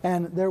beyond.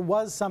 And there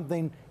was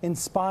something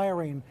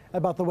inspiring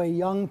about the way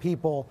young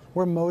people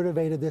were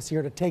motivated this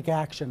year to take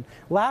action.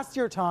 Last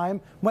year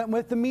time went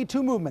with the Me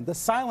Too movement, the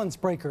silence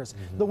breakers,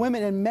 the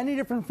women in many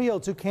different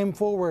fields who came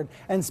forward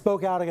and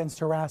spoke out against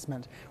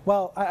harassment.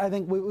 Well, I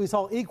think we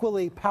saw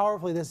equally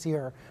powerfully this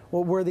year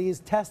were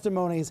these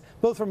testimonies,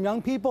 both from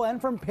young people and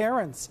from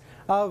parents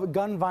of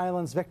gun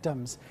violence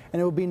victims.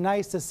 And it would be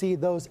nice to see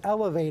those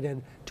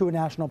elevated to a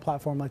national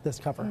platform like this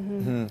cover.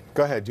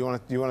 Go ahead. Do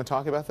you want to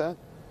talk about that?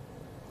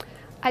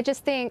 I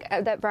just think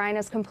that Brian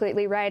is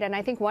completely right, and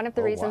I think one of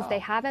the reasons they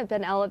haven't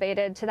been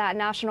elevated to that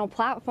national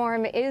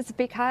platform is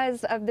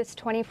because of this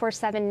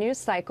 24/7 news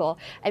cycle.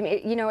 I mean,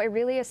 you know, it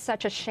really is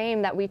such a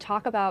shame that we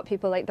talk about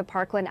people like the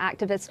Parkland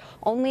activists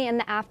only in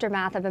the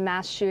aftermath of a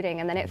mass shooting,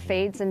 and then it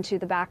fades into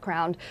the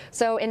background.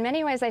 So in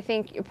many ways, I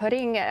think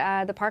putting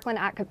the Parkland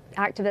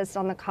activists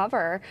on the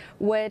cover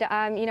would,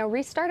 you know,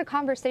 restart a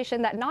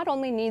conversation that not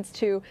only needs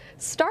to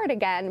start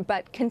again,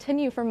 but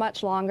continue for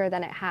much longer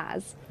than it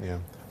has. Yeah.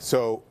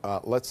 So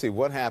let's see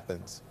what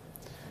happens.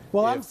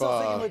 Well, I'm still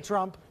thinking with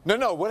Trump.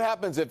 No. What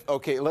happens if,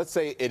 okay, let's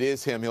say it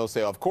is him. He'll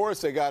say, of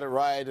course they got it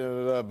right,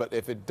 but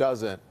if it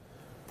doesn't,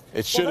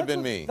 it should have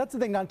been me. That's the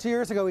thing. Now, 2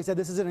 years ago, he said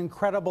this is an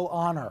incredible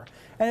honor.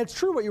 And it's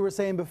true what you were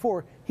saying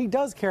before. He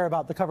does care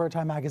about the cover of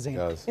Time magazine.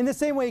 In the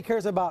same way he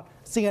cares about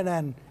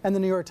CNN and the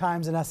New York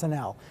Times and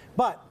SNL.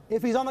 But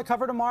if he's on the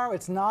cover tomorrow,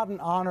 it's not an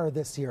honor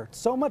this year.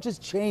 So much has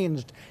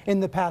changed in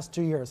the past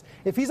 2 years.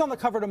 If he's on the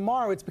cover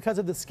tomorrow, it's because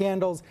of the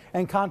scandals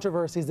and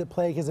controversies that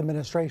plague his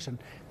administration.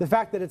 The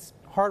fact that it's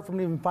hard for him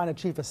to even find a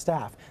chief of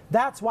staff.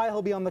 That's why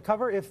he'll be on the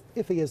cover if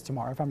he is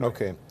tomorrow, if I'm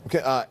right.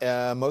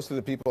 Okay. Most of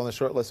the people on the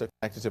short list are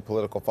connected to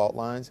political fault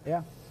lines.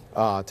 Yeah.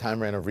 Time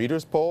ran a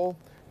readers poll.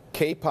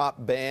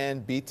 K-pop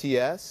band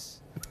BTS.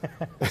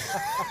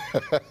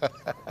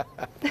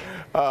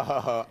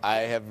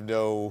 I have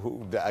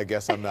no, I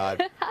guess I'm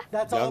not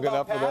That's young all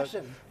about enough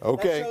passion. for that.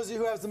 Okay. That shows you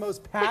who has the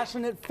most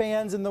passionate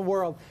fans in the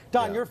world.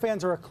 Don, your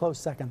fans are a close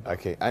second.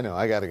 Okay, I know,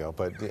 I got to go,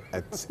 but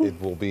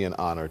it will be an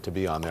honor to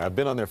be on there. I've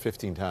been on there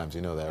 15 times,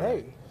 you know that,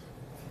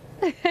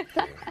 right?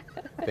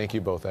 Thank you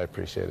both, I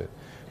appreciate it.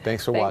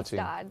 Thanks for watching.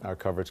 Don. Our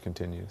coverage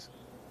continues.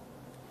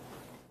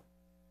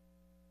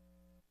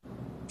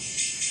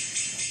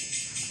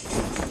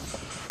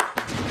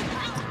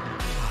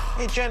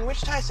 Hey, Jen, which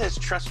tie says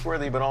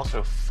trustworthy but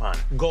also fun?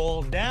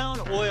 Gold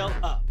down, oil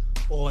up.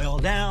 Oil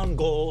down,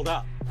 gold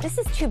up. This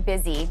is too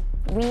busy.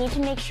 We need to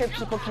make sure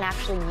people can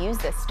actually use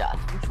this stuff.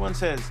 Which one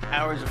says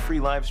hours of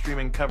free live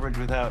streaming coverage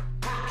without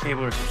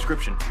cable or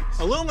subscription fees?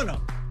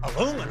 Aluminum.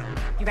 Aluminum.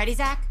 You ready,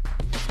 Zach?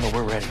 Oh,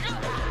 we're ready.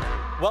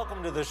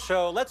 Welcome to the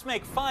show. Let's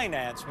make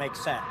finance make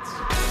sense.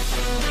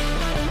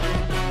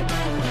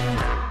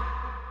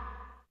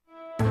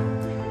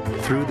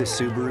 Through the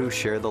Subaru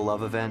Share the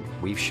Love event,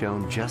 we've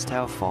shown just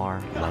how far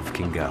love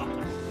can go.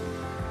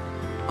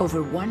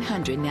 Over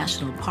 100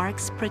 national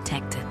parks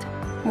protected.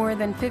 More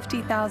than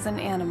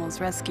 50,000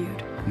 animals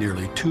rescued.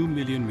 Nearly 2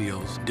 million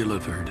meals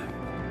delivered.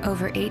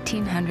 Over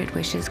 1,800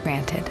 wishes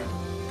granted.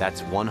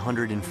 That's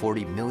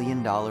 $140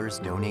 million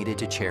donated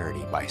to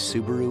charity by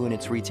Subaru and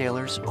its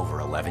retailers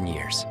over 11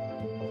 years.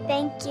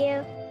 Thank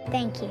you.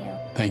 Thank you.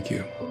 Thank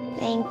you.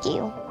 Thank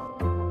you.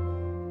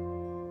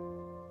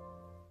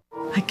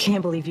 I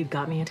can't believe you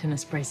got me a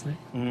tennis bracelet.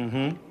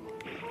 Mm-hmm.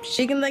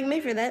 She can thank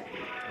me for that.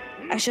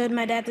 I showed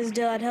my dad this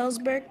deal at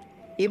Hellsberg.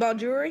 He bought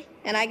jewelry,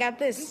 and I got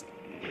this.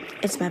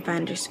 It's my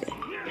finder's fee.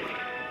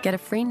 Get a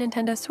free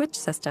Nintendo Switch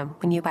system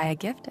when you buy a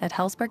gift at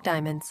Hellsberg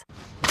Diamonds.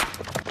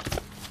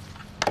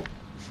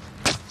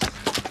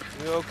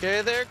 You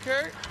okay there,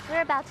 Kurt?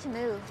 We're about to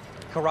move.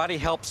 Karate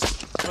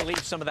helps relieve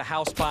some of the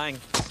house buying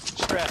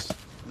stress.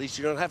 At least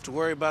you don't have to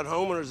worry about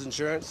homeowners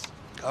insurance.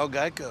 Call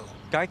Geico.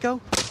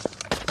 Geico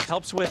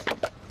helps with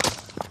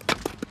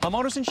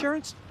homeowners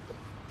insurance?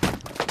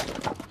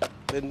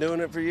 Been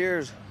doing it for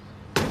years.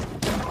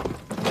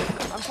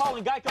 I'm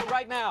calling Geico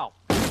right now.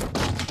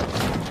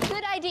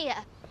 Good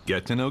idea.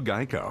 Get to know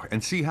Geico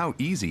and see how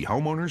easy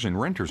homeowners and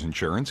renters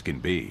insurance can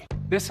be.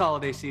 This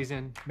holiday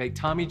season, make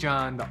Tommy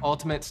John the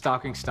ultimate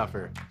stocking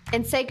stuffer.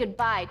 And say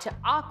goodbye to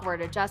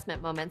awkward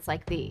adjustment moments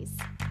like these.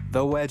 The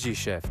wedgie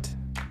shift,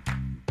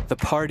 the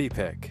party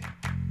pick,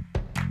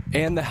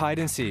 and the hide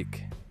and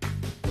seek.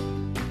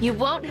 You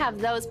won't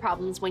have those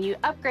problems when you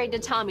upgrade to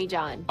Tommy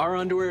John. Our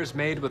underwear is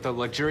made with a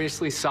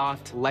luxuriously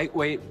soft,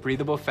 lightweight,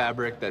 breathable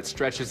fabric that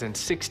stretches in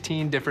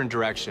 16 different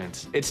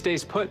directions. It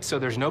stays put so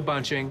there's no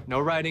bunching, no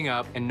riding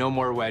up, and no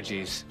more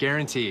wedgies.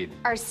 Guaranteed.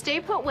 Our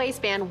stay-put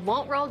waistband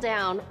won't roll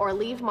down or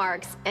leave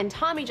marks, and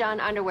Tommy John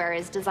underwear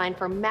is designed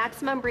for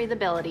maximum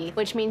breathability,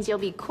 which means you'll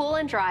be cool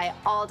and dry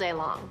all day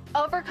long.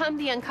 Overcome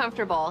the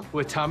uncomfortable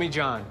with Tommy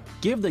John.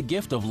 Give the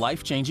gift of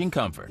life-changing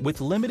comfort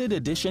with limited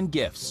edition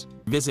gifts.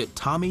 Visit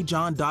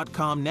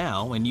TommyJohn.com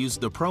now and use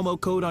the promo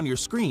code on your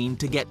screen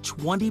to get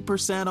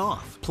 20%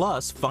 off.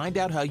 Plus, find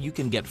out how you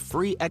can get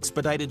free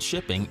expedited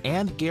shipping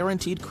and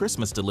guaranteed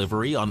Christmas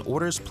delivery on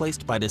orders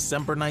placed by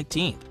December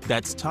 19th.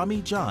 That's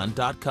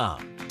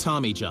TommyJohn.com.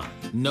 Tommy John,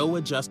 no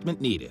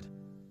adjustment needed.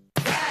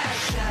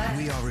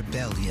 We are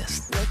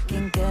rebellious,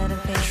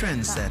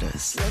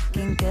 trendsetters,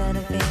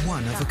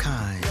 one of a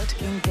kind.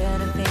 We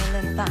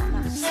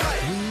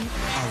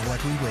are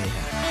what we wear.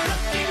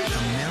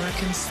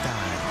 American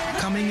Style,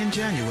 coming in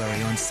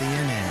January on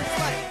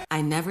CNN.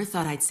 I never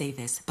thought I'd say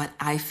this, but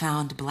I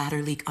found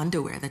bladder leak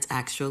underwear that's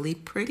actually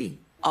pretty.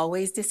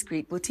 Always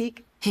Discreet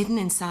Boutique. Hidden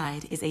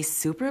inside is a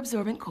super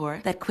absorbent core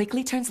that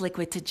quickly turns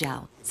liquid to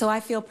gel, so I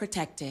feel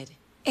protected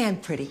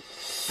and pretty.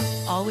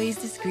 Always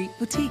Discreet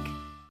Boutique.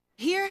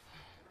 Here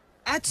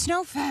at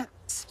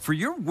SnowFest. For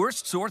your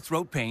worst sore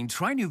throat pain,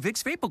 try new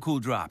Vicks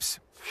VapoCool Drops.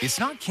 It's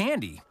not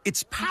candy,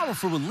 it's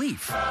powerful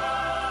relief.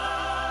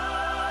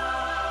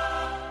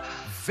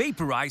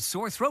 Vaporize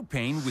sore throat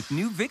pain with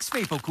new Vicks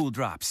VapoCool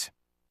Drops.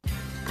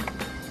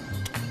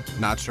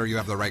 Not sure you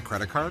have the right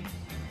credit card?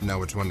 Know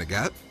which one to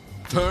get?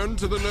 Turn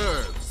to the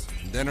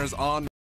nerds. Dinner's on.